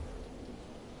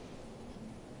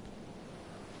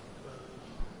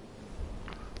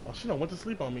 Oh, she done went to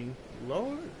sleep on me.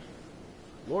 Lord.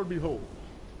 Lord behold.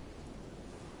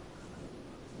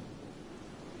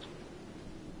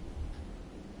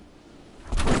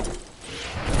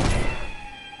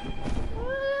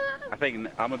 I think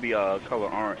I'm gonna be color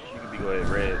orange. You can be go ahead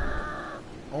red.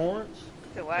 Orange?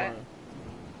 To what? Yeah,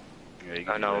 you I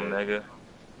can know, be red. Omega.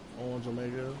 Orange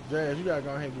Omega. Jazz, you gotta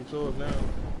go ahead and get yours now.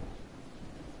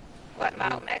 What,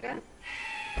 my Omega?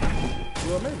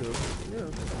 Well, Omega. Yeah.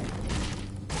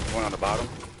 One on the bottom.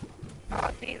 Oh,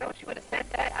 geez, I wish you would have said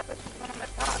that. I thought you was on the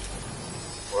top.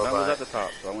 That was at the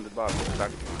top, so I went to the bottom.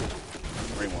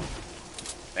 Green one.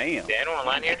 Damn. Is anyone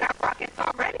online You here? got rockets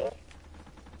already?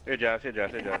 Here, Josh. Here,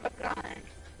 Josh. Here, You Josh. have a gun.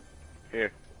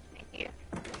 Here. Thank you.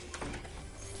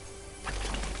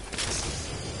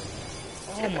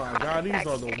 Oh my god, these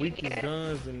are the weakest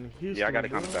guns in history. Yeah, I got a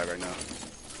bro. compact right now.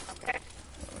 Okay.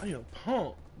 I need a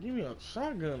pump. Give me a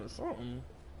shotgun or something.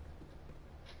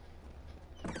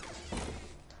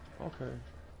 Okay.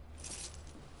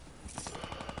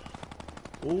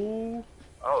 Ooh.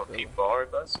 Oh, people are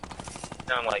bus.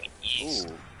 Sound like ease. Ooh.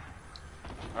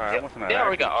 Alright, I want some of They that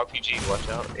already action. got RPG. Watch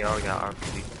out. They already got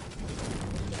RPG.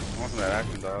 I want some of that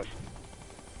action, dog.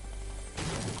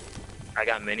 I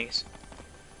got minis.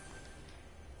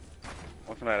 I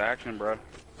want some of that action, bro.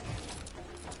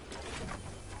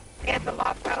 And the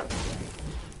lost house.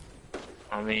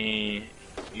 I mean,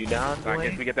 you down, So I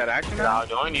guess boy? we get that action now? I'll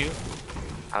join you.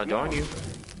 I'll join you.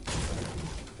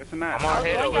 It's a match. I'm on I'll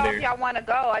head join over y'all if there. y'all want to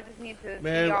go. I just need to see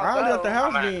Man, y'all I go. left the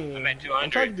house I'm at- game. I'm at I'm trying to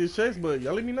 200. get this chest, but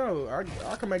y'all let me know.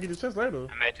 I'll come back and get this chest later.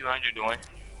 I'm at 200 doing.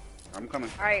 I'm coming.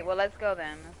 All right, well, let's go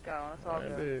then. Let's go. Let's all Alright,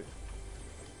 go. bet.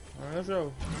 Alright, let's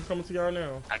go. I'm coming to y'all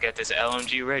now. I got this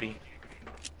LMG ready.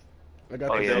 I got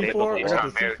Oh, the yeah, they C4. both I got shot the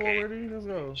C4 barricade. ready. Let's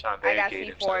go. Sean I got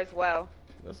barricade C4 as well.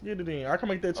 Let's get it in. I can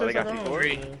make that Oh, they chest got at home. C4?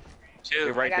 man. You're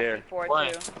Two. right I got there. C4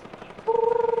 One. too.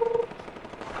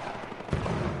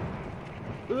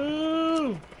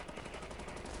 Ooh.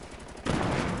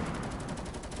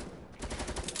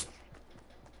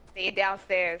 See you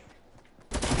downstairs.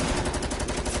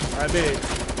 I bet.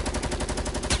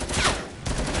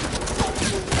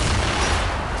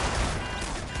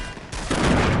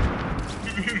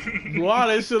 Blew all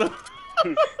that shit up.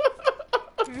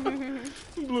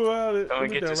 Blew out it. Don't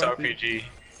Look get at this that rocket. RPG.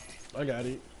 I got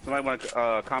it. Somebody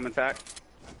want common tack?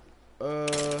 Yeah.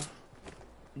 Oh,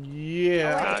 wait,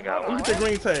 I got Look one. at the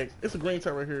green tag. It's a green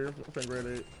tag right here. I'm finna grab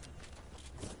it.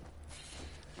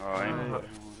 Oh, I ain't.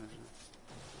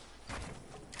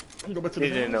 I'm gonna go back to He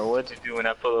the didn't house. know what to do when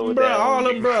I pull up with Bruh, that. all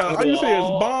one. them, bruh. All you see is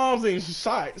bombs and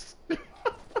shots.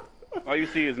 All you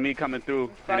see is me coming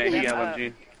through, and then he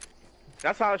LMG.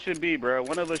 That's how it should be, bro.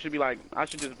 One of us should be like, I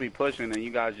should just be pushing, and you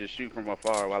guys just shoot from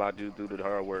afar while I do the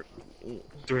hard work.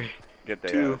 3, Get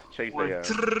their 2, ass, chase 1. their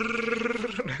ass.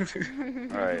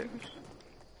 All right.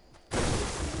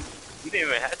 We didn't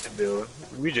even have to build.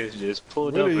 We just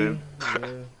pulled Really? up and.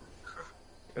 Yeah.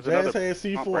 There's Jazz another had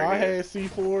C4, pump I right here. had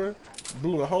C4.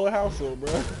 Blew the whole house up, bro.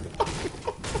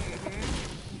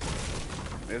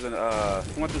 There's an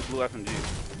who wants this blue FMG?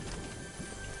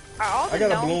 Are all the I got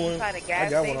a gnomes blue one. inside a I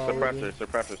gas got one station? already.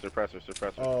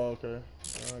 Suppressor. Oh, okay.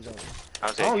 I got one. I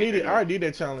I don't need it. I already did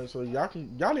that challenge, so y'all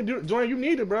need to do it. Join, you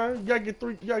need it, bro. You gotta get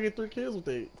 3 kills with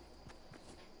it.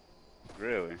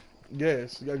 Really?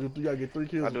 Yes, you gotta get 3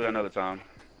 kills. I'll do with it another time.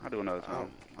 I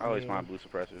always yeah. find blue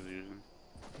suppressors usually.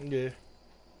 Yeah.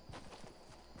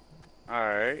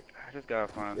 Alright. I just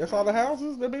gotta find That's all the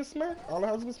houses that been smacked? All the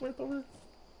houses been smacked over here?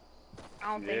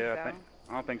 I don't think Yeah, so.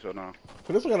 I don't think so, no.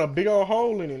 Cause this one got a big old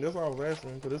hole in it. That's all I was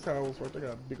asking. Cause this house right there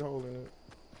got a big hole in it.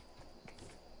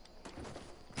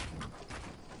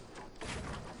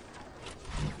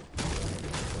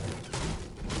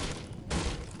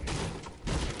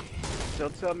 So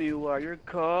tell me why you're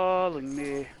calling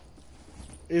me.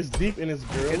 It's deep and it's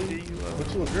girly, Get to you,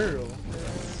 but you a girl.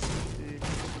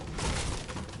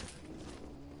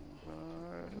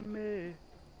 me.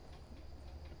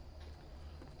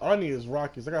 All I need is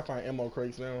rockets. I gotta find ammo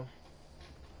crates now.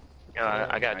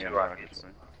 I got 2 rockets.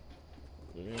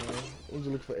 Yeah. We just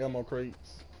look for ammo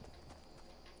crates.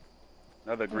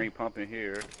 Another green pump in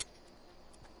here.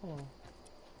 Hold on.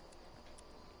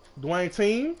 Dwayne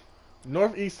team,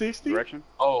 northeast 60. Direction?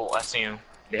 Oh, I see him.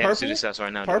 They have to this house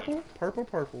right now. Purple.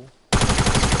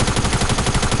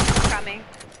 Coming.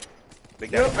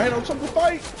 Big Yep, Daddy. I ain't no trouble to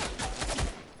fight.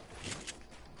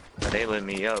 They lit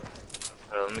me up.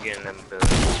 Let me get in them building.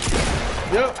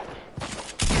 Yep.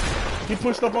 He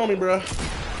pushed up on me, bruh.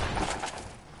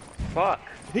 Fuck.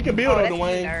 He can build Oh, on that's you,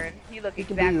 Dwayne. nerd. You look He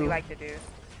can exactly build. like the dude.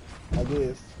 I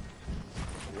guess.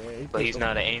 Yeah, But he's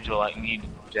not an angel like me,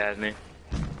 Jasmine.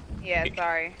 Yeah,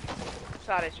 sorry.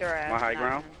 Shot at your ass. My high not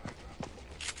ground? him.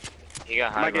 He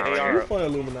got high Might get ground right AR. You're here. fun,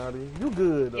 Illuminati. You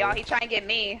good, though. Y'all, he trying to get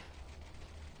me.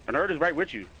 A nerd is right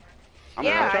with you.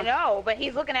 Yeah, I know, but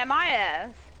he's looking at my ass.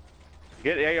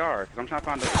 Get AR, because I'm trying to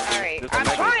find the. Alright, this I'm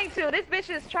Omega. trying to. This bitch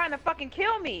is trying to fucking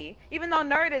kill me. Even though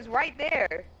nerd is right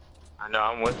there. I know,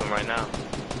 I'm with him right now.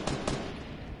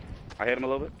 I hit him a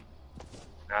little bit.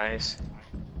 Nice.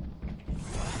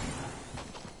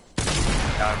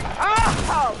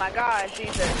 Oh my god,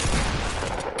 Jesus.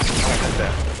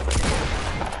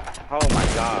 Oh my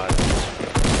god.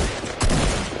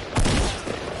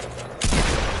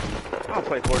 I don't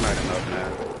play Fortnite enough,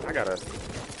 man. I gotta.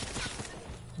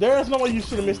 There's no way you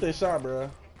should have missed that shot, bruh.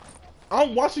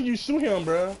 I'm watching you shoot him,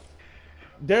 bruh.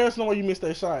 There's no way you missed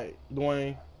that shot,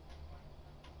 Dwayne.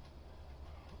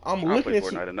 I'm I don't looking play at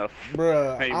Fortnite you, enough.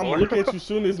 bruh. I'm Anymore. looking at you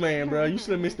shooting this man, bruh. You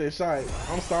should have missed that shot.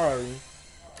 I'm sorry.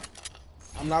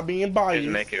 I'm not being biased.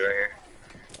 Just make it right here.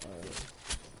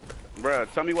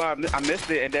 Bruh, tell me why I missed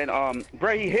it, and then,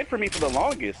 bruh, he hit for me for the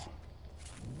longest.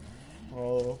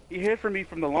 Oh, He hit for me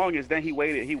from the longest, then he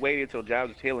waited till Jazz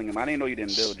was healing him. I didn't know you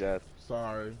didn't build, Jazz.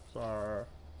 sorry. Sorry.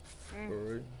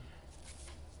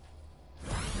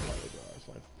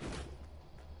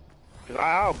 Cause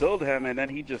I outbuild him, and then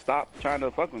he just stopped trying to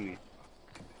fuck with me.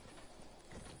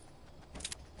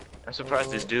 I'm surprised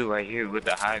this dude right here with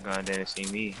the high ground didn't see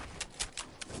me.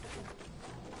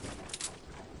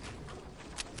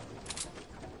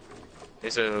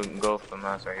 It's a goal for the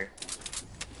mouse right here.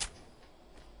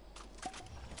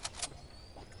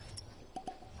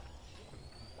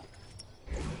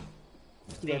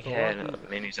 He had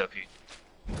minis up here.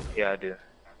 Yeah, I do.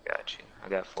 Got you. I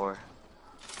got 4.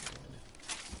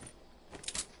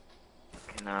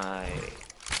 Can I?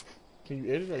 Can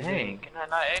you edit that? Dang, can I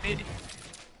not edit?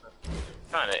 I'm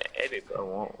trying to edit, but it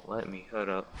won't let me. Hold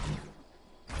up.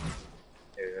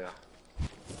 There you go.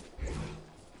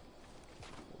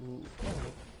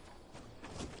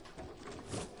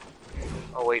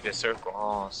 Oh wait, the circle.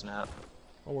 Oh snap.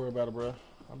 Don't worry about it, bro.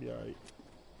 I'll be alright.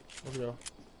 Let's go.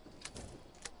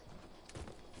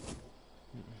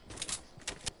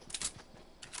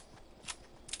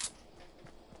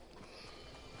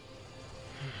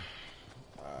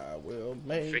 will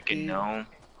make Freaking it. gnome.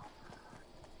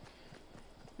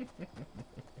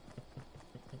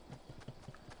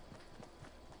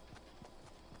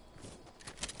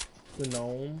 The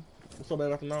gnome. What's so bad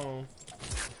about the gnome?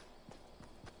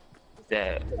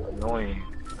 That annoying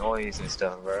noise and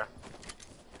stuff, bro.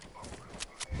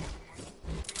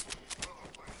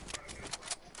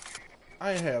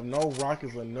 I ain't have no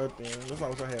rockets or nothing. That's why I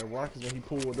wish I had rockets when he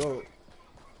pulled up.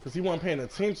 Cause he wasn't paying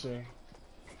attention.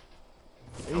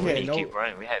 And We he had didn't no. keep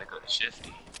running. We had to go to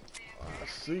Shifty. I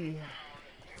see.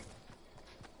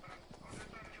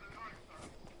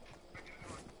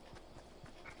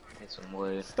 Get some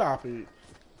wood. Stop it.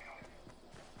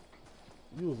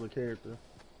 You was a character.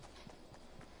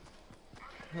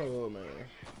 Oh man.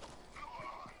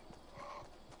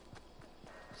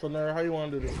 So Nerd, how you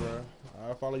wanna do this, bro?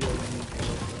 I'll follow your lead.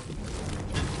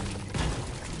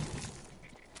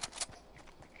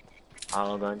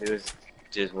 All I'm gonna do is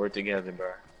just work together,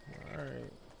 bro.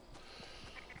 Alright.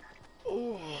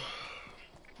 Ooh.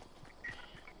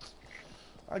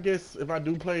 I guess if I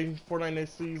do play Fortnite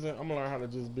next season, I'm gonna learn how to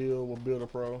just build with Builder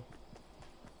Pro.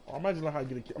 Or I might just learn how to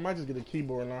get I might just get a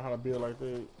keyboard and learn how to build like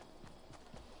that.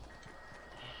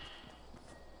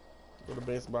 Go to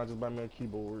Best Buy, just buy me a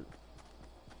keyboard.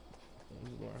 I'm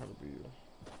just learn how to build.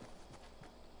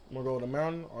 You wanna go to the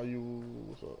mountain or you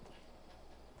what's up?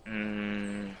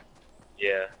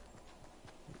 Yeah.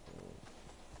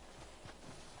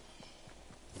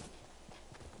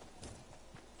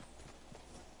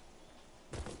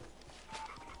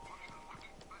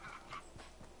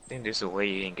 I think there's a way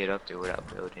you can get up there without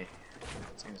building.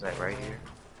 Seems like right here.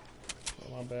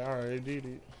 Oh, my bad, I already did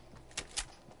it.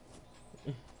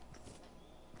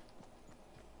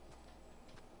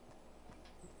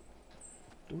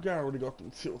 We gotta really go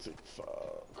through tilted.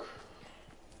 Fuck.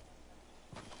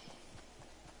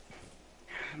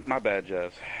 My bad,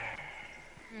 Jess.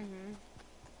 Mhm.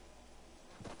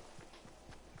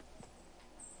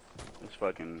 It's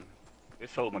fucking.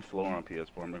 It's so much slower on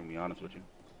PS4. I'm gonna be honest with you.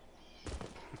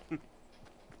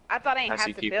 I thought I I didn't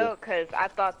see have to people. build because I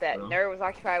thought that Hello? Nerd was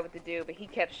occupied with the dude, but he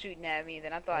kept shooting at me.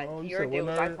 Then I thought Oh, you your said dude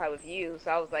what, was Nerd? occupied with you, so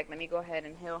I was like, let me go ahead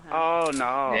and heal him. Oh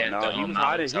no, Yeah, no, the he was mountain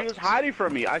hiding. He stuff was too. hiding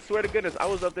from me. I swear to goodness, I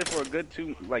was up there for a good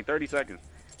 30 seconds.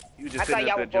 He was just I thought sitting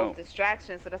y'all up were there both jump.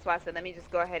 distractions, so that's why I said, let me just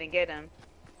go ahead and get him.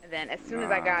 And then as soon as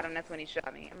I got him, that's when he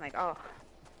shot me. I'm like, oh.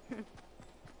 Near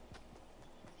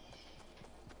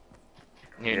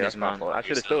Yeah, this that's my mountain. fault. I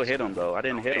should have still hit him though. I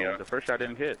didn't hit him. The first shot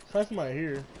didn't hit. Find somebody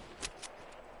here.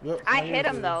 Yep, I somebody hit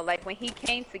here, him bro. though. Like when he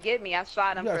came to get me, I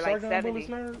shot him You got for like shotgun bullets,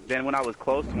 70. Nerd? Then when I was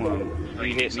close to him, Oh, he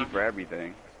you hit hit me something? for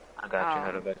everything. I got you. Oh.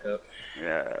 How to back up.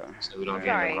 Yeah. So we don't It's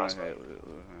get in alright. the crossfire.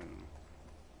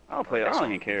 I don't play. I That's don't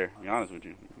fine. even care. To be honest with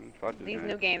you. Fuck this These game.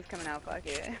 new games coming out, fuck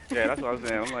it. Yeah, that's what I'm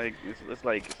saying. I'm like, it's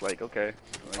like okay.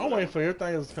 Like, I'm waiting for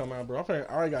everything else to come out, bro. I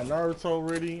already got Naruto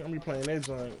ready. I'm gonna be playing that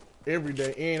joint every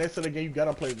day. And that's the game you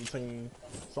gotta play the team.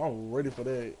 So I'm ready for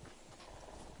that.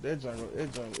 That joint,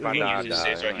 it My really God, He good. just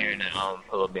sits right man. here and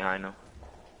pull up behind him.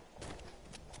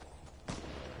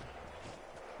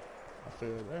 I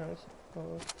feel that.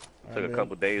 Took a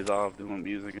couple days off doing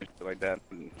music and shit like that.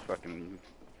 And fucking.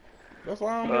 That's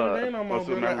why I don't remember day no more,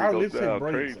 muscle bro. Like, memory I goes literally take down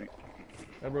breaks. crazy.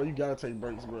 Hey, bro, you gotta take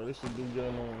breaks, bro. This shit do get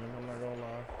annoying. I'm not gonna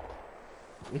lie.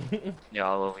 Yeah,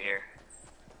 all over here.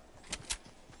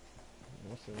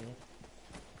 Let's see.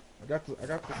 I got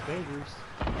the stingers.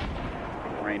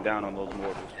 Rain down on those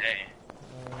mortars. Hey,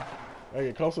 Hey,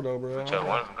 get closer though, bro. which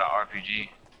one of them got RPG?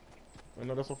 I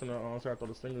know that's something that I throw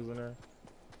the stingers in there.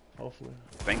 Hopefully.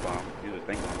 Stink bomb. Use a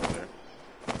stink bomb over there.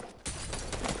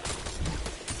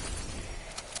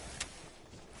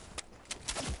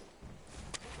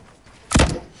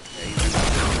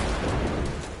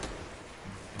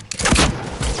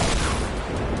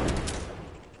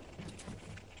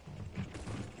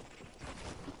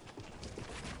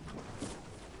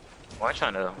 Why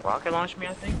trying to rocket launch me?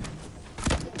 I think.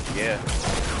 Yeah.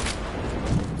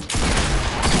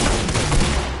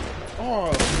 Oh,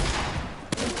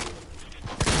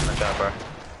 Watch out, bro.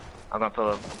 I'm gonna pull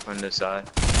up from this side.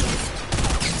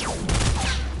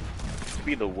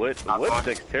 Be the wood. The wood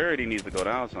dexterity needs to go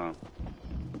down some.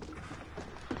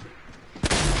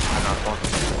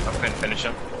 I couldn't finish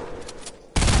him.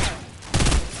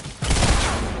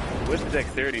 Wood's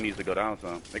dexterity needs to go down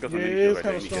some. They got some yeah, mini it's shit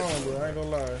kind right of there. strong, bro. I ain't gonna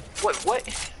lie.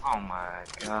 What? Oh my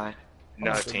god.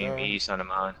 No, Oh, team God. East on the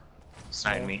mountain.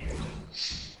 Sign me.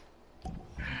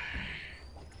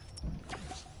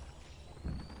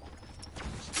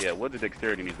 Yeah, Wood's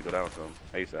dexterity needs to go down some.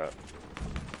 ASAP.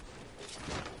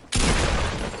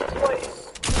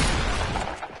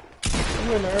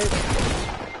 You in there?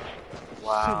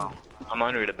 Wow. I'm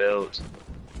under the build.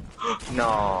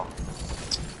 No.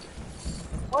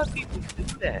 Why people do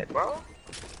that, bro?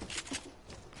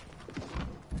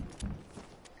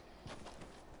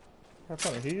 I'm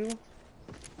trying to heal.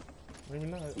 Maybe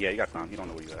not. Yeah, you got time. You don't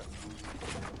know where you at.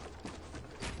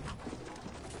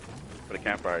 Put a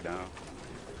campfire down.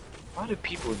 Why do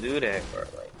people do that, bro?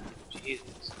 Like,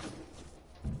 Jesus.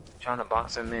 Trying to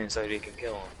box him in so they can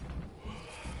kill him.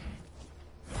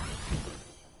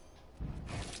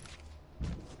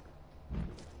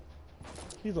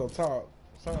 He's on top.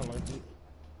 Sound like it.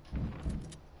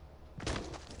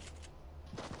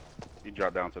 He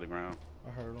dropped down to the ground. I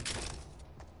heard him.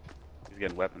 He's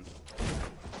getting weapons.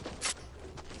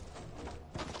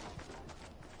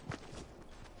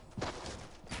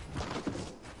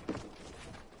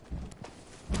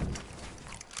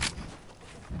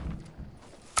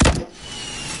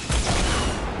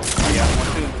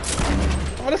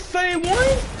 Oh, the same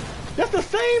one? That's the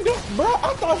same dude, bro.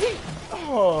 I thought he.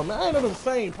 Oh man, I ain't know the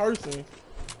same person.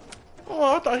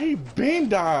 Oh, I thought he been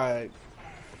died.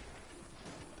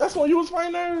 That's when you was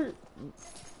fighting there.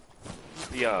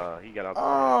 Yeah, he got out.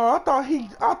 Oh, I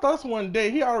thought that's one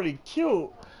day he already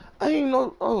killed. I ain't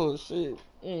know. Oh shit.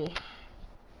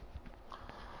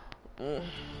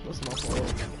 That's my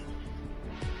fault.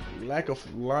 Lack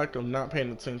of not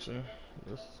paying attention.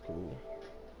 That's cool.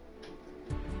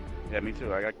 Yeah, me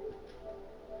too. I got.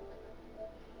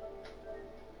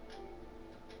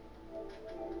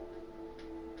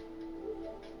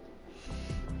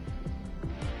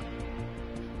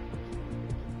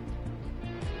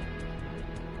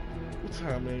 What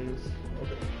time is?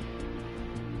 Okay.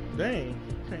 Dang.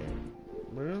 Okay.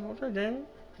 Well, okay, game.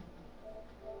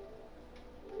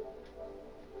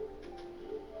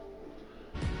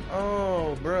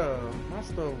 Oh, bruh. My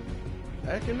stuff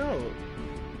acting up.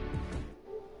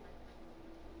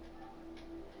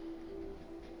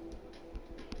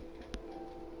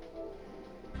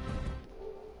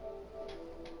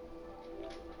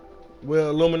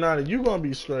 Well, Illuminati, you gonna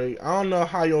be straight. I don't know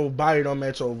how your body don't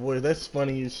match your voice. That's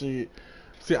funny as shit.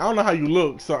 See, I don't know how you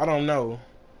look, so I don't know.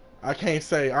 I can't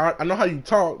say. I know how you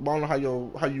talk, but I don't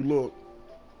know how you look.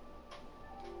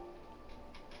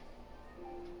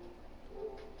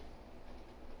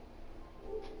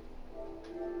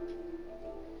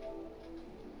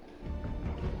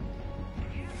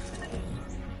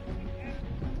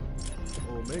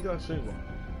 Oh, maybe I should.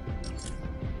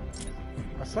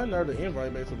 I sent her the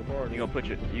invite back to the party. You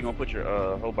gonna put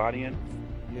your whole body in?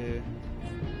 Yeah.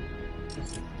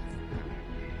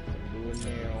 Do it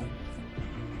now.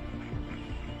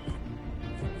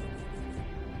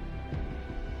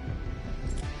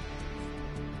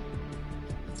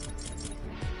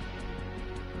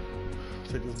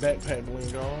 Take this backpack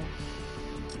bling off.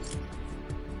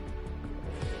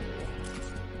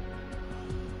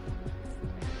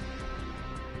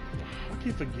 I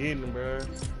keep forgetting, bro.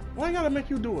 Why I gotta make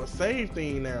you do a save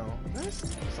thing now? That's so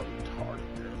retarded,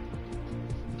 girl.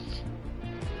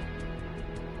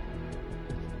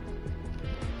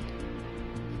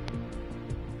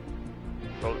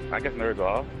 So I guess Nerd's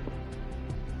off.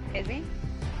 Is he?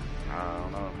 I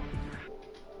don't know.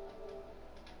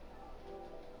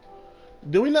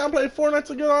 Did we not play Fortnite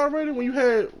together already when you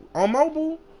had on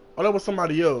mobile? Or that was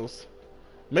somebody else?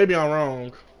 Maybe I'm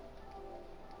wrong.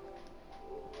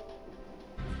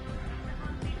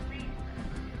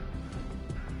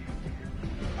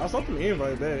 I saw the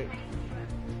invite back.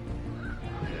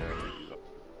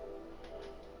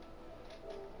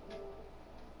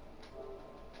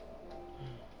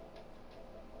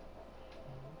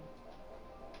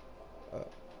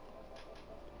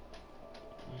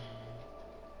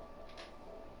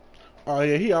 Oh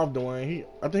yeah, he off the one.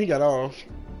 I think he got off.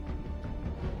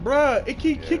 Bruh, it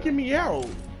keep kicking me out.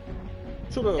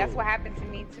 That's what happened to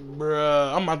me too.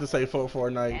 Bruh, I'm about to say fuck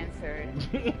Fortnite.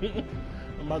 Answered.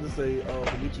 I'm about to say,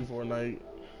 forget you Fortnite.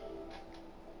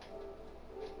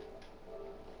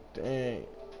 Dang.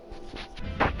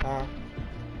 Huh?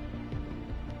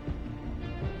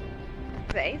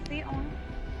 Is the AC on?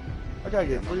 I gotta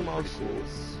get 3 more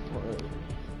shits.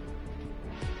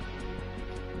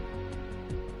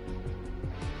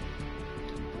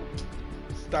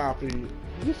 Stop it.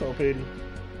 You so petty.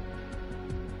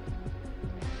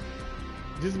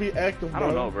 Just be active, bro. I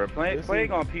don't know, bro.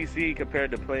 Playing on PC compared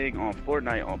to playing on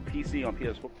Fortnite on PC on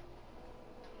PS4,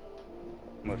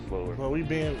 much slower. But we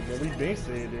been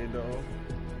saying that though.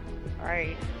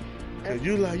 Alright. Cause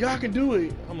you like, y'all can do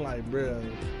it. I'm like, bruh.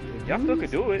 Y'all still could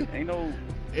do it. Ain't no.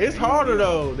 It's harder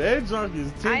though. That junk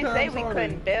is 10 I didn't say times we harder.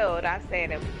 couldn't build. I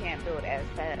said that we can't build as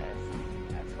fast.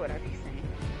 That's what I be saying.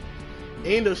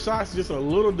 And the shot's just a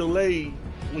little delayed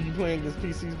when you playing against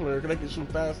PC player, cause they can shoot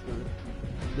faster.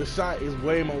 The shot is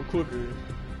way more quicker.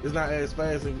 It's not as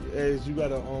fast as you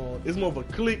gotta. It's more of a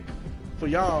click for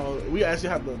y'all. We actually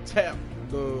have to tap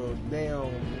the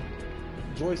damn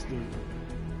joystick.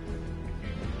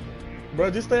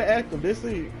 Bro, just stay active. That's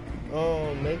it.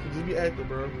 Nathan, just be active,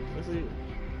 bro. That's it.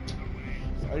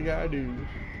 That's all you gotta do.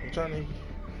 I'm trying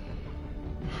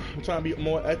to be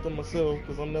more active myself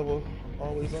because I'm never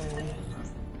always on.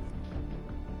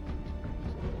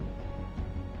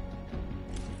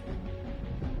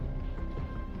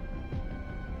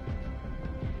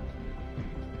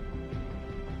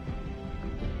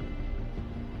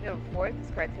 The fourth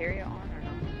is criteria on or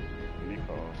not? Let me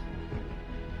call.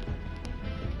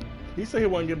 He said he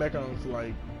wouldn't get back on until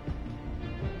like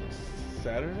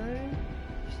Saturday.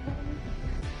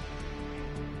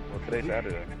 Well, today's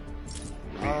Saturday.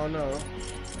 I don't know.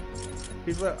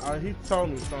 He told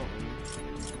me something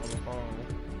on the phone.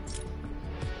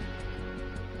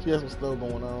 He has some stuff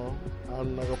going on.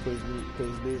 I'm not gonna put his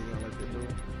business on like that,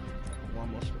 dude. One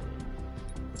more story.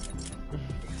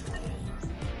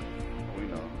 We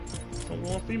know. Some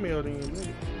one female then,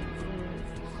 nigga.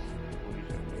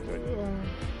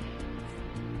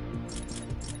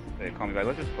 They call me back.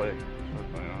 Let's just play.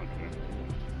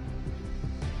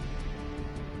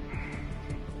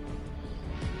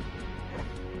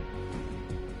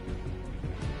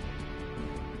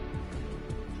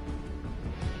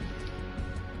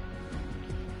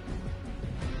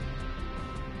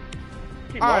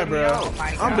 Alright, bro. Oh my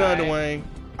I'm done, God. Dwayne.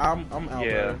 I'm out,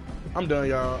 Yeah. bro. I'm done,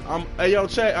 y'all. Hey, yo,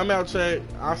 chat. I'm out, chat.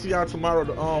 I'll see y'all tomorrow.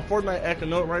 Fortnite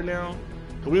acting up right now.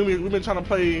 Cause we've been trying to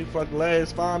play for like the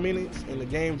last 5 minutes, and the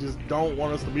game just don't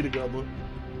want us to be together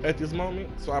at this moment.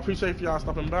 So I appreciate y'all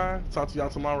stopping by. Talk to y'all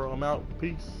tomorrow. I'm out.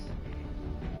 Peace.